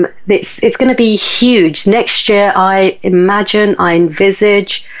 It's going to be huge. Next year, I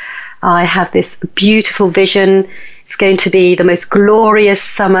envisage, I have this beautiful vision. It's going to be the most glorious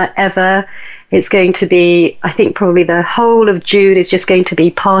summer ever. It's going to be, I think, probably the whole of June is just going to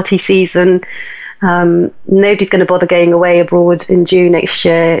be party season. Nobody's going to bother going away abroad in June next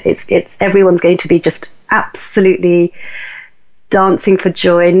year. It's everyone's going to be just absolutely dancing for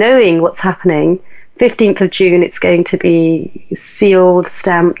joy, knowing what's happening. 15th of June, it's going to be sealed,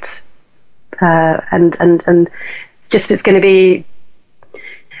 stamped, and just it's going to be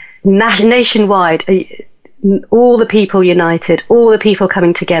nationwide. All the people united, all the people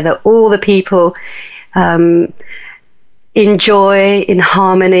coming together, all the people in joy, in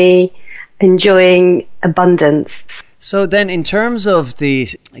harmony, enjoying abundance. So then, in terms of the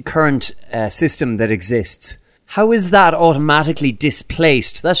current system that exists, how is that automatically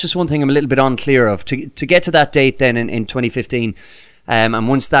displaced? That's just one thing I'm a little bit unclear of. To get to that date then in 2015, and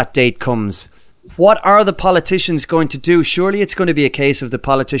once that date comes, what are the politicians going to do? Surely it's going to be a case of the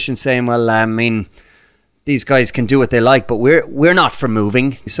politicians saying, well, these guys can do what they like, but we're not for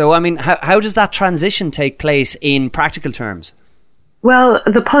moving. So, how does that transition take place in practical terms? Well,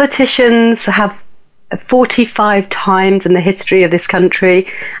 the politicians have 45 times in the history of this country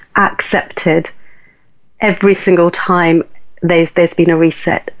accepted every single time there's been a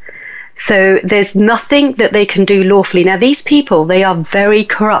reset. So there's nothing that they can do lawfully. Now, these people, they are very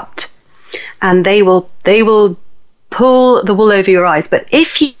corrupt, and they will pull the wool over your eyes. But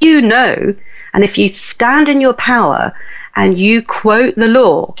if you know, and if you stand in your power and you quote the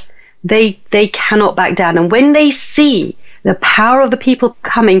law, they cannot back down. And when they see the power of the people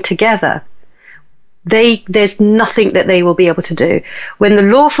coming together, there's nothing that they will be able to do. When the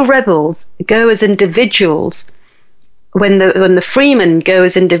lawful rebels go as individuals, when the freemen go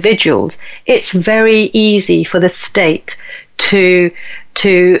as individuals, it's very easy for the state to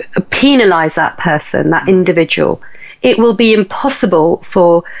penalize that person, that individual. It will be impossible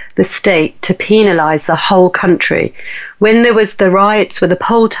for the state to penalize the whole country. When there was the riots with the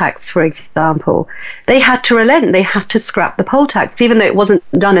poll tax, for example, they had to relent. They had to scrap the poll tax, even though it wasn't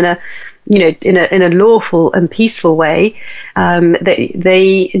done in a lawful and peaceful way.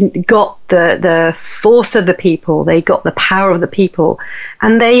 They got the force of the people. They got the power of the people,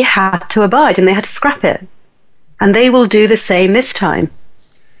 and they had to abide, and they had to scrap it. And they will do the same this time.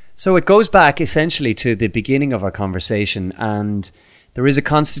 So it goes back essentially to the beginning of our conversation, and there is a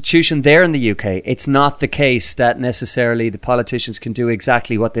constitution there in the UK. It's not the case that necessarily the politicians can do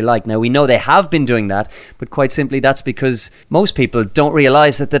exactly what they like. Now, we know they have been doing that, but quite simply that's because most people don't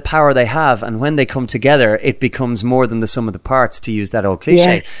realise that the power they have, and when they come together, it becomes more than the sum of the parts, to use that old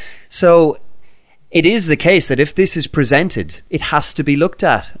cliche. Yes. So it is the case that if this is presented, it has to be looked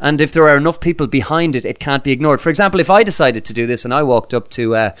at. And if there are enough people behind it, it can't be ignored. For example, if I decided to do this and I walked up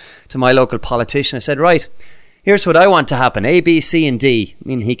to my local politician, I said, right, here's what I want to happen, A, B, C and D. I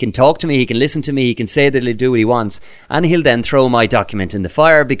mean, he can talk to me, he can listen to me, he can say that he'll do what he wants, and he'll then throw my document in the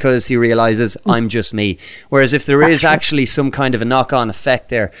fire because he realises I'm just me. Whereas if there is actually some kind of a knock-on effect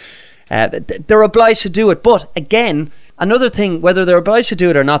there, they're obliged to do it. But again, another thing, whether they're obliged to do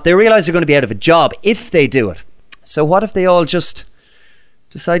it or not, they realise they're going to be out of a job if they do it. So what if they all just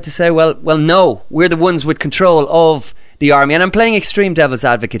decide to say, well, no, we're the ones with control of the army? And I'm playing extreme devil's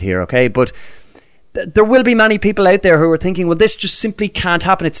advocate here, okay? But there will be many people out there who are thinking, well, this just simply can't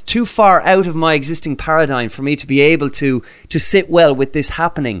happen. It's too far out of my existing paradigm for me to be able to sit well with this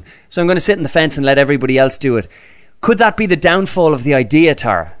happening. So I'm going to sit in the fence and let everybody else do it. Could that be the downfall of the idea,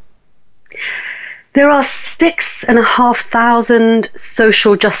 Tara? There are 6,500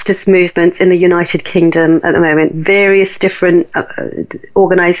 social justice movements in the United Kingdom at the moment, various different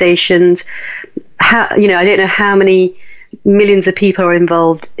organisations. I don't know how many millions of people are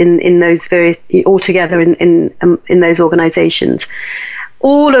involved in those various, altogether in those organisations.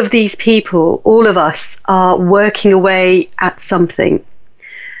 All of these people, all of us, are working away at something.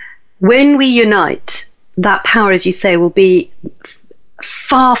 When we unite, that power, as you say, will be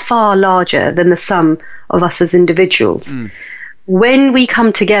far, far larger than the sum of us as individuals. When we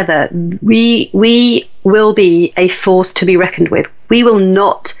come together, we will be a force to be reckoned with. They will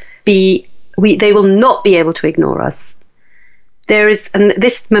not be able to ignore us. And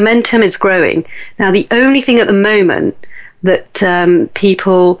this momentum is growing. Now, the only thing at the moment that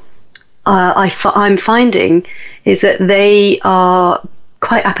people I'm finding is that they are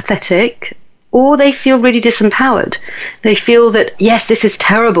quite apathetic, or they feel really disempowered. They feel that, yes, this is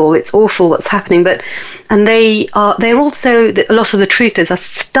terrible, it's awful what's happening, they're also, a lot of the truthers are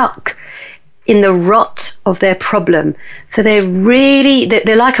stuck in the rut of their problem. So they're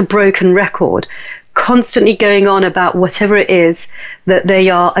like a broken record, constantly going on about whatever it is that they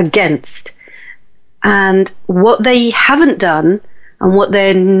are against. And what they haven't done and what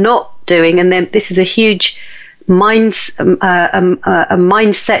they're not doing, and then this is a huge a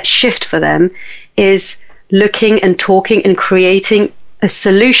mindset shift for them, is looking and talking and creating a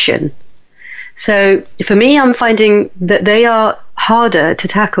solution. So for me, I'm finding that they are harder to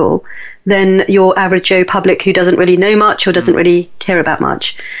tackle than your average Joe public who doesn't really know much or doesn't really care about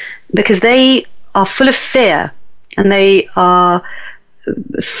much, because they are full of fear, and they are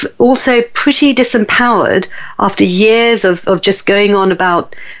also pretty disempowered after years of just going on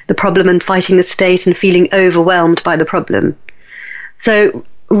about the problem and fighting the state and feeling overwhelmed by the problem. So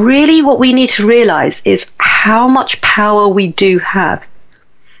really what we need to realize is how much power we do have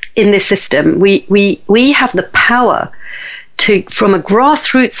in this system. We have the power to, from a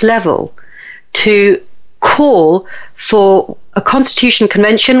grassroots level, to call for a constitution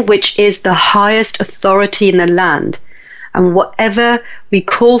convention, which is the highest authority in the land. And whatever we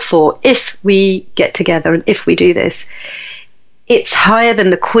call for, if we get together and if we do this, it's higher than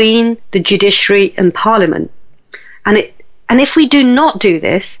the Queen, the judiciary and Parliament. And if we do not do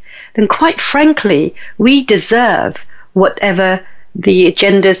this, then quite frankly, we deserve whatever the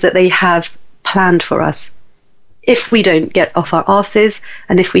agendas that they have planned for us. If we don't get off our arses,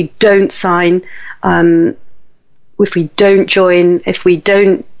 and if we don't sign, if we don't join, if we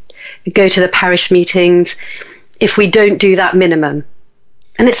don't go to the parish meetings, if we don't do that minimum.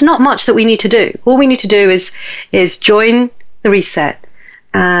 And it's not much that we need to do. All we need to do is join the reset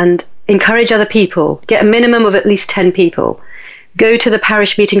and encourage other people, get a minimum of at least 10 people, go to the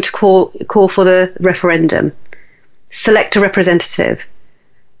parish meeting to call for the referendum, select a representative,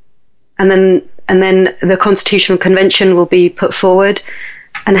 and then the Constitutional Convention will be put forward,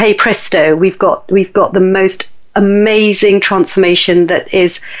 and hey presto, we've got the most amazing transformation that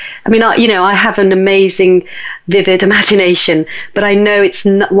is, I have an amazing vivid imagination, but I know it's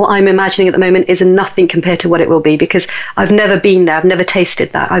not, what I'm imagining at the moment is nothing compared to what it will be, because I've never been there, I've never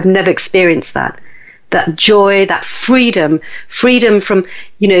tasted that, I've never experienced that joy, that freedom from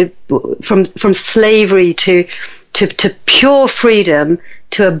from slavery to pure freedom,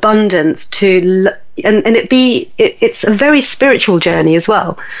 to abundance, it's a very spiritual journey as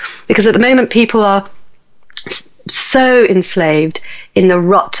well, because at the moment people are so enslaved in the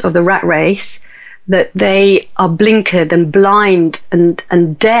rut of the rat race that they are blinkered and blind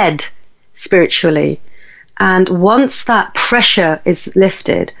and dead spiritually. And once that pressure is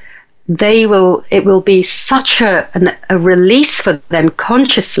lifted, it will be such a release for them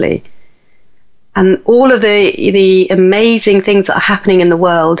consciously. And all of the amazing things that are happening in the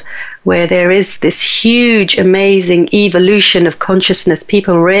world, where there is this huge, amazing evolution of consciousness,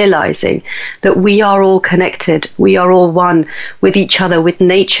 people realizing that we are all connected, we are all one with each other, with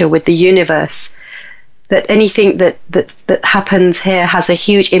nature, with the universe. that anything that happens here has a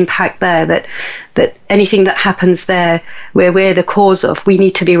huge impact there, that anything that happens there where we're the cause of, we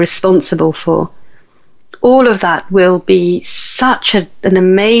need to be responsible for. All of that will be such an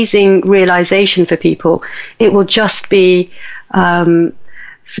amazing realization for people. It will just be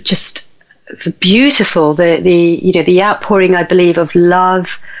just beautiful. The outpouring, I believe, of love,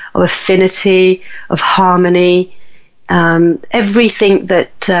 of affinity, of harmony, everything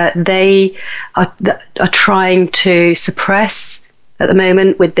that they are trying to suppress at the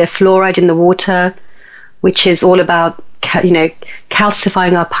moment with their fluoride in the water, which is all about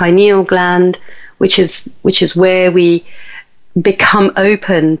calcifying our pineal gland, which is where we become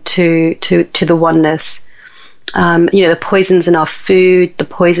open to the oneness. The poisons in our food, the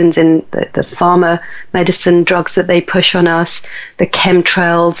poisons in the pharma medicine drugs that they push on us, the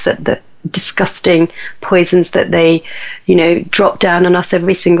chemtrails, the disgusting poisons that they drop down on us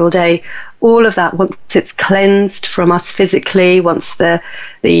every single day. All of that, once it's cleansed from us physically, once the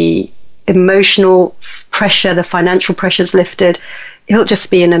emotional pressure, the financial pressure is lifted, it'll just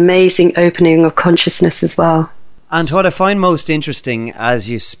be an amazing opening of consciousness as well. And what I find most interesting as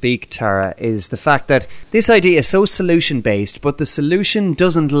you speak, Tara, is the fact that this idea is so solution-based, but the solution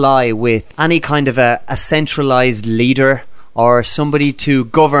doesn't lie with any kind of a centralised leader or somebody to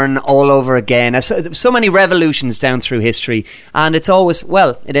govern all over again. So many revolutions down through history, and it's always,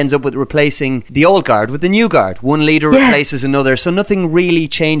 it ends up with replacing the old guard with the new guard. One leader replaces another, so nothing really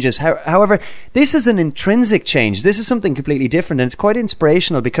changes. However, this is an intrinsic change. This is something completely different, and it's quite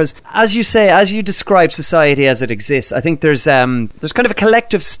inspirational because, as you say, as you describe society as it exists, I think there's kind of a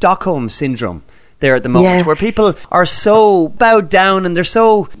collective Stockholm syndrome there at the moment, where people are so bowed down and they're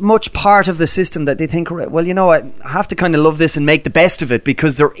so much part of the system that they think, I have to kind of love this and make the best of it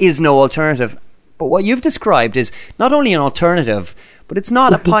because there is no alternative. But what you've described is not only an alternative, but it's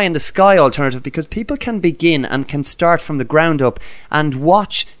not a pie in the sky alternative, because people can begin and can start from the ground up and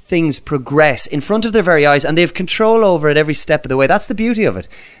watch things progress in front of their very eyes, and they have control over it every step of the way. That's the beauty of it.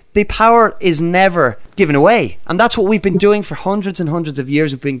 The power is never given away. And that's what we've been doing for hundreds and hundreds of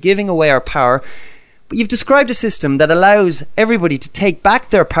years. We've been giving away our power. But you've described a system that allows everybody to take back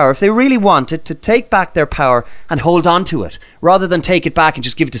their power, if they really want it, to take back their power and hold on to it, rather than take it back and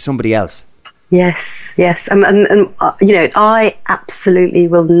just give it to somebody else. Yes. And I absolutely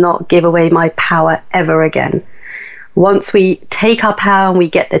will not give away my power ever again. Once we take our power and we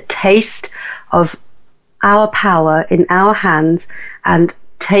get the taste of our power in our hands and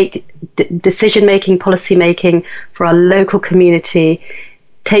take decision-making, policy-making for our local community,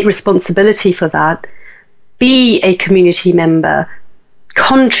 take responsibility for that, be a community member,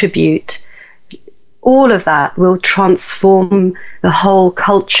 contribute, all of that will transform the whole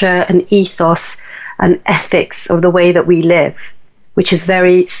culture and ethos and ethics of the way that we live, which is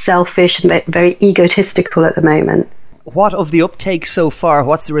very selfish and very egotistical at the moment. What of the uptake so far?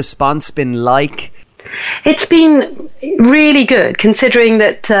 What's the response been like? It's been really good, considering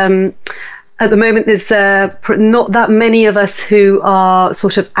that at the moment there's not that many of us who are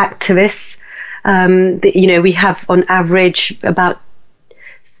sort of activists. We have on average about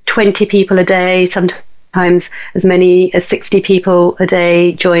 20 people a day, sometimes as many as 60 people a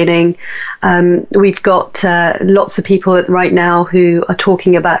day joining. We've got lots of people right now who are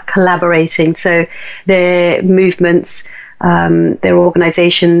talking about collaborating. So their movements, their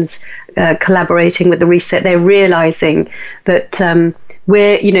organizations collaborating with the Reset, they're realizing that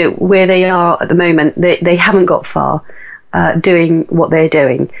where they are at the moment, they haven't got far doing what they're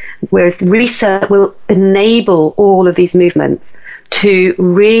doing. Whereas the Reset will enable all of these movements to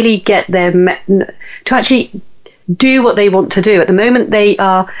really get them to actually do what they want to do. At the moment, they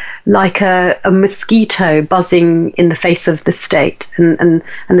are like a mosquito buzzing in the face of the state, and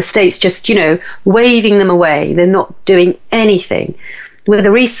the state's just, waving them away. They're not doing anything. With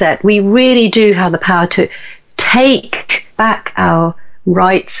the Reset, we really do have the power to take back our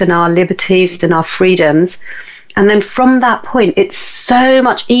rights and our liberties and our freedoms. And then from that point, it's so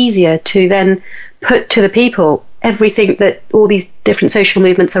much easier to then put to the people everything that all these different social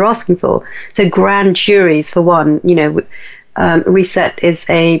movements are asking for. So grand juries, for one, Reset is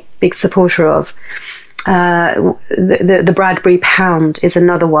a big supporter of. The Bradbury Pound is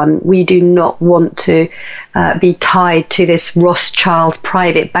another one. We do not want to be tied to this Rothschild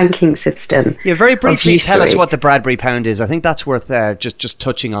private banking system. Yeah, very briefly tell us what the Bradbury Pound is. I think that's worth just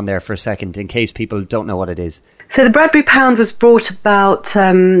touching on there for a second, in case people don't know what it is. So the Bradbury Pound was brought about,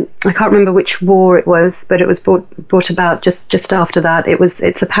 I can't remember which war it was, but it was brought about just after that.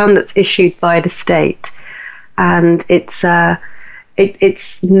 It's a pound that's issued by the state, and it's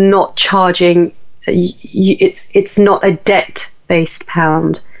not charging. It's not a debt-based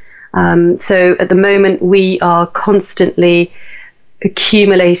pound. So at the moment, we are constantly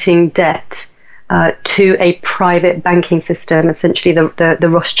accumulating debt to a private banking system, essentially the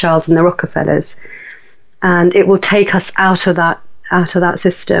Rothschilds and the Rockefellers, and it will take us out of that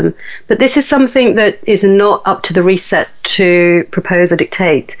system. But this is something that is not up to the Reset to propose or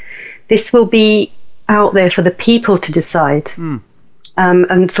dictate. This will be out there for the people to decide,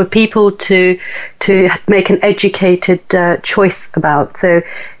 and for people to make an educated choice about. So,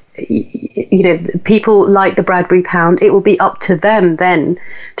 people like the Bradbury Pound, it will be up to them then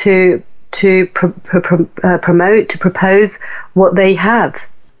to promote, to propose what they have.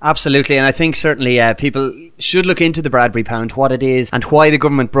 Absolutely, and I think certainly people should look into the Bradbury Pound, what it is and why the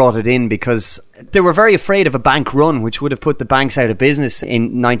government brought it in, because they were very afraid of a bank run, which would have put the banks out of business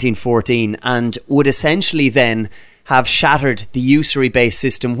in 1914 and would essentially then have shattered the usury-based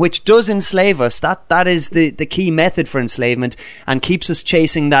system, which does enslave us. That is the key method for enslavement and keeps us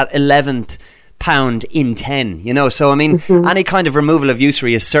chasing that 11th pound in 10, so I mean, any kind of removal of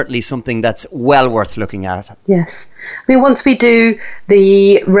usury is certainly something that's well worth looking at. Yes, I mean, once we do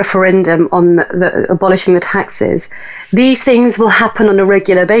the referendum on the abolishing the taxes, these things will happen on a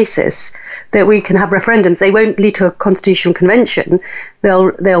regular basis, that we can have referendums. They won't lead to a constitutional convention.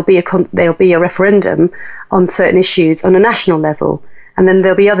 There'll be a referendum on certain issues on a national level. And then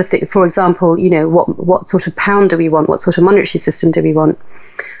there'll be other things, for example, what sort of pound do we want? What sort of monetary system do we want?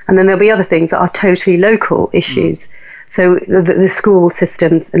 And then there'll be other things that are totally local issues. So the school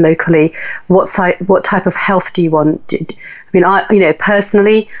systems locally, what type of health do you want? I mean,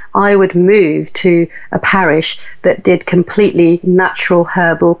 personally, I would move to a parish that did completely natural,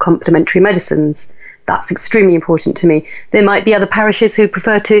 herbal, complementary medicines. That's extremely important to me. There might be other parishes who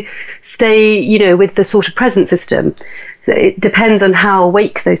prefer to stay, with the sort of present system. So it depends on how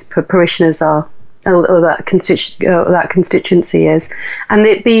awake those parishioners are, or that constituency is, and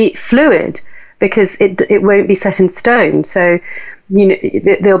it'd be fluid because it won't be set in stone. So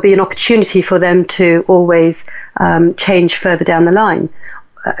there'll be an opportunity for them to always change further down the line.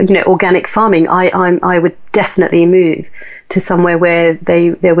 Organic farming, I would definitely move to somewhere where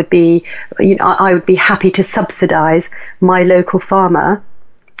there would be, I would be happy to subsidise my local farmer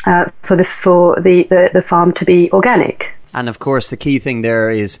for the farm to be organic. And of course, the key thing there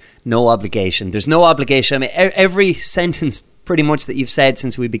is no obligation. There's no obligation. I mean, every sentence pretty much that you've said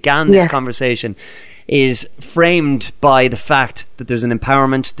since we began this conversation is framed by the fact that there's an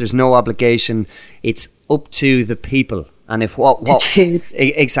empowerment, there's no obligation, it's up to the people. And if to choose.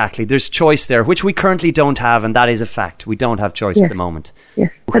 Exactly, there's choice there, which we currently don't have, and that is a fact. We don't have choice at the moment.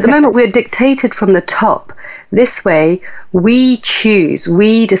 Yes. At the moment, we're dictated from the top. This way, we choose,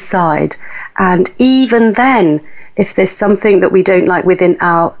 we decide, and even then, if there's something that we don't like within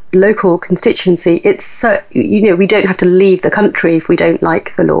our local constituency, it's so, we don't have to leave the country if we don't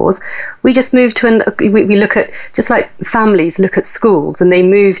like the laws. We just move to we look at, just like families look at schools and they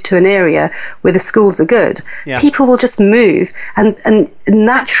move to an area where the schools are good. Yeah. People will just move, and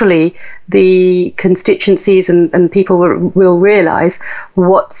naturally the constituencies and people will realise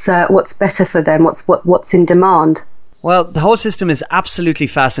what's better for them, what's in demand. Well, the whole system is absolutely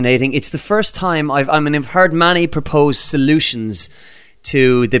fascinating. It's the first time I've heard many propose solutions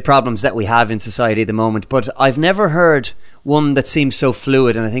to the problems that we have in society at the moment, but I've never heard one that seems so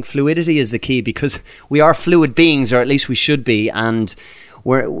fluid, and I think fluidity is the key, because we are fluid beings, or at least we should be, and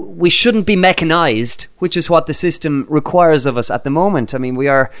we shouldn't be mechanized, which is what the system requires of us at the moment. I mean, we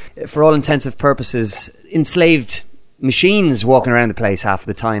are, for all intensive purposes, enslaved machines walking around the place half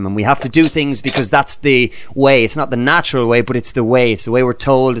the time, and we have to do things because that's the way. It's not the natural way, but it's the way we're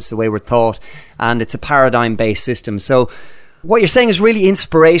told, it's the way we're taught, and it's a paradigm based system. So what you're saying is really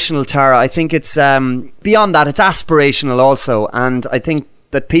inspirational, Tara. I think it's beyond that, it's aspirational also, and I think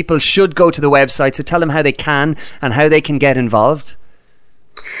that people should go to the website. So tell them how they can and how they can get involved.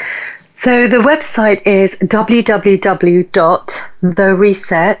 So the website is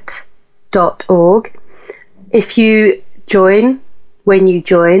www.thereset.org. If you join, when you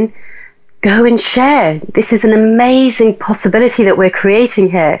join, go and share. This is an amazing possibility that we're creating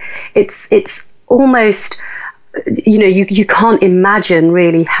here. It's almost, you can't imagine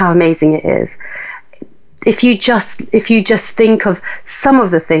really how amazing it is. If you just think of some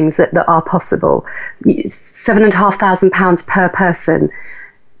of the things that are possible, £7,500 per person,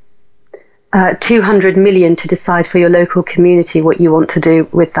 200 million to decide for your local community what you want to do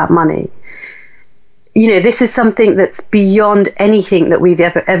with that money. This is something that's beyond anything that we've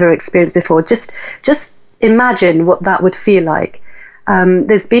ever experienced before. Just imagine what that would feel like.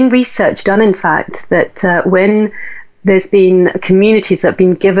 There's been research done, in fact, that when there's been communities that have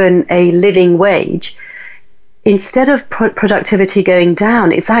been given a living wage, instead of productivity going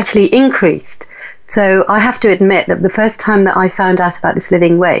down, it's actually increased. So I have to admit that the first time that I found out about this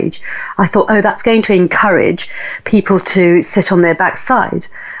living wage, I thought, oh, that's going to encourage people to sit on their backside.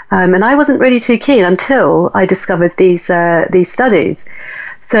 And I wasn't really too keen until I discovered these studies.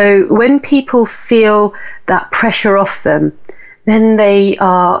 So when people feel that pressure off them, then they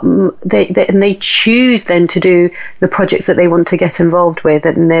choose then to do the projects that they want to get involved with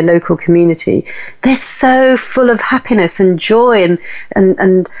in their local community. They're so full of happiness and joy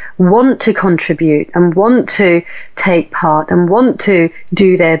and want to contribute and want to take part and want to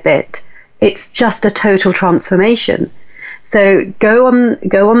do their bit. It's just a total transformation. So go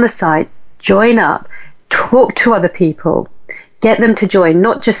on the site, join up, talk to other people. Get them to join,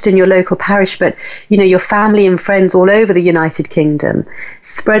 not just in your local parish, but your family and friends all over the United Kingdom.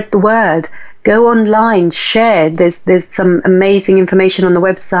 Spread the word. Go online, share. There's some amazing information on the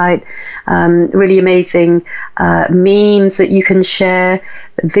website, really amazing memes that you can share,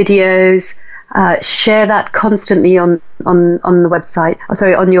 videos. Share that constantly on the website.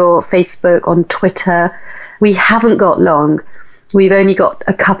 On your Facebook, on Twitter. We haven't got long. We've only got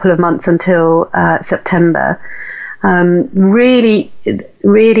a couple of months until September. Really,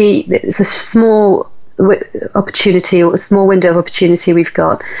 it's a small opportunity, or a small window of opportunity we've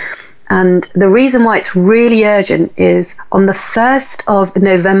got. And the reason why it's really urgent is on the 1st of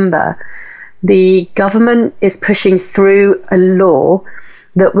November, the government is pushing through a law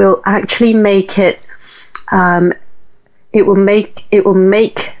that will actually make it, it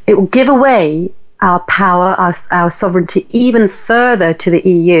will give away our power, our sovereignty even further to the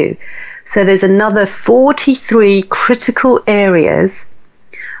EU. So there's another 43 critical areas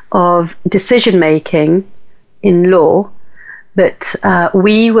of decision making in law that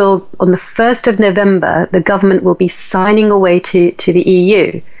we will, on the 1st of November, the government will be signing away to the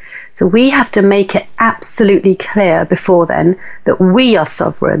EU. So we have to make it absolutely clear before then that we are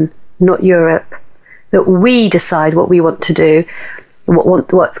sovereign, not Europe, that we decide what we want to do,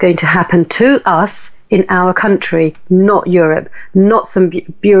 what's going to happen to us in our country, not Europe, not some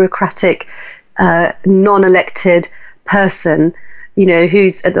bureaucratic, non-elected person,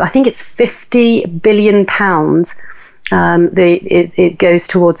 who's, I think it's £50 billion it goes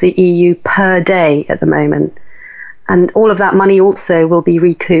towards the EU per day at the moment. And all of that money also will be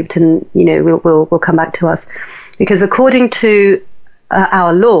recouped and, will come back to us. Because according to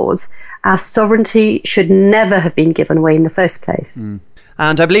our laws, our sovereignty should never have been given away in the first place. Mm.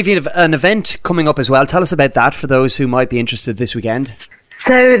 And I believe you have an event coming up as well. Tell us about that for those who might be interested this weekend.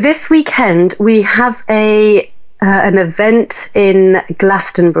 So this weekend we have an event in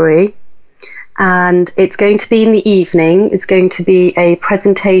Glastonbury, and it's going to be in the evening. It's going to be a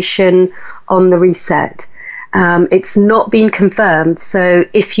presentation on the reset. It's not been confirmed, so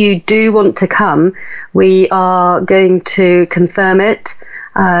if you do want to come, we are going to confirm it.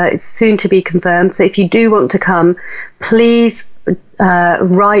 It's soon to be confirmed. So if you do want to come, please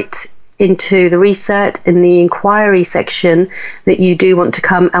write into the reset in the inquiry section that you do want to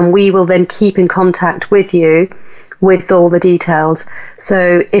come, and we will then keep in contact with you with all the details.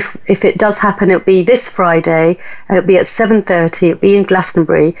 So if it does happen, it'll be this Friday, it'll be at 7:30, it'll be in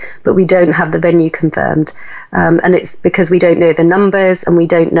Glastonbury, but we don't have the venue confirmed. And it's because we don't know the numbers, and we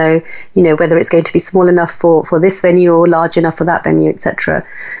don't know, whether it's going to be small enough for this venue or large enough for that venue, etc.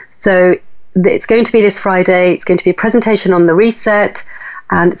 So it's going to be this Friday. It's going to be a presentation on the reset,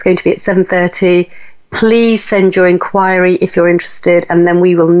 and it's going to be at 7:30. Please send your inquiry if you're interested, and then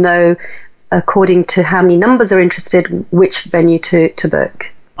we will know, according to how many numbers are interested, which venue to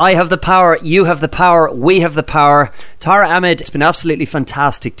book. I have the power, you have the power, we have the power. Tara Ahmed, it's been absolutely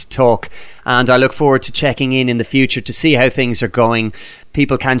fantastic to talk, and I look forward to checking in the future to see how things are going.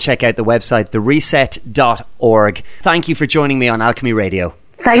 People can check out the website, thereset.org. Thank you for joining me on Alchemy Radio.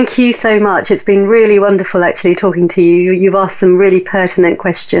 Thank you so much. It's been really wonderful actually talking to you. You've asked some really pertinent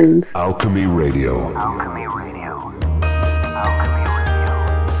questions. Alchemy Radio. Alchemy Radio.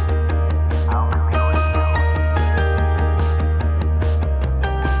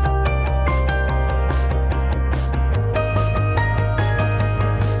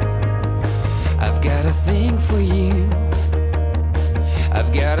 I've got a thing for you.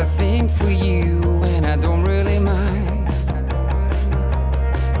 I've got a thing for you, and I don't really mind.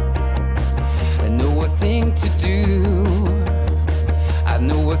 I know a thing to do. I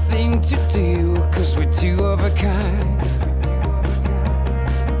know a thing to do, 'cause we're two of a kind.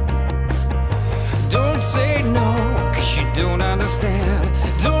 Don't say no, 'cause you don't understand.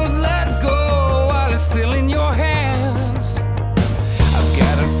 Don't let go while it's still in your hands. I've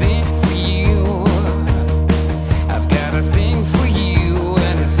got a thing for you. I've got a thing for you,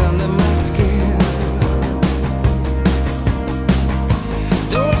 and it's under my skin.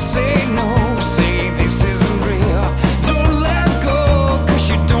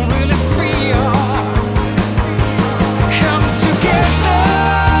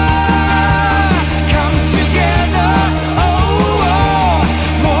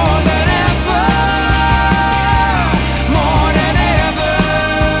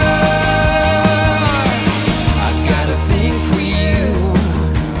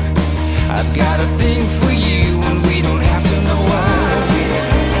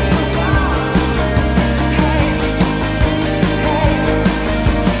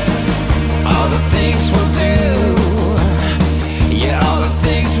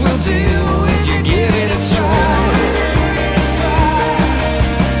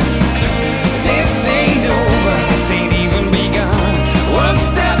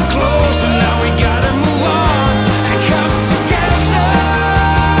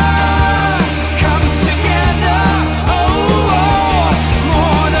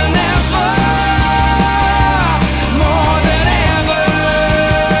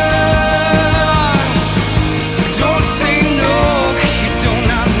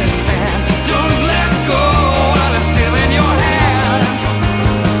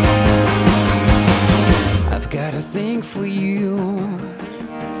 thing for you.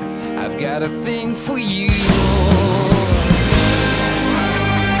 I've got a thing for you.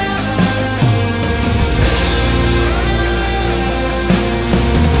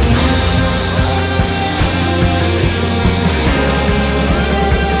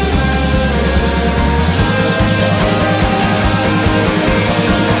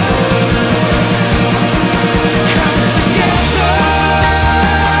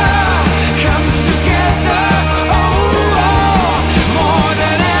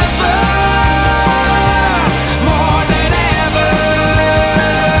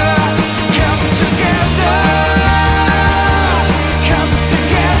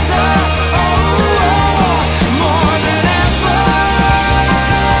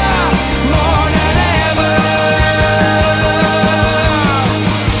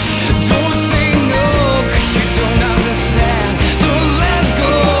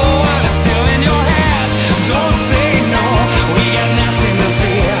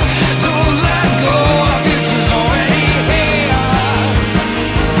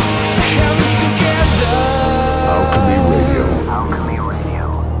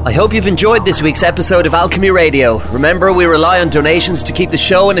 I hope you've enjoyed this week's episode of Alchemy Radio. Remember, we rely on donations to keep the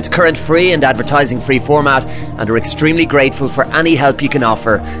show in its current free and advertising-free format, and are extremely grateful for any help you can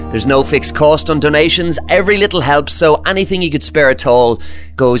offer. There's no fixed cost on donations. Every little helps, so anything you could spare at all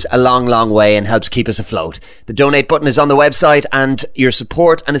goes a long, long way and helps keep us afloat. The donate button is on the website, and your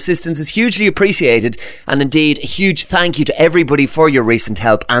support and assistance is hugely appreciated. And indeed, a huge thank you to everybody for your recent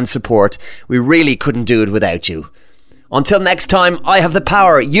help and support. We really couldn't do it without you. Until next time, I have the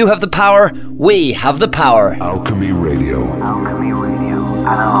power, you have the power, we have the power. Alchemy Radio. Alchemy Radio.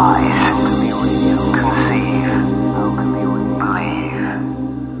 Analyze. Conceive. Believe.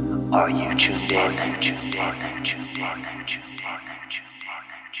 Are you tuned in?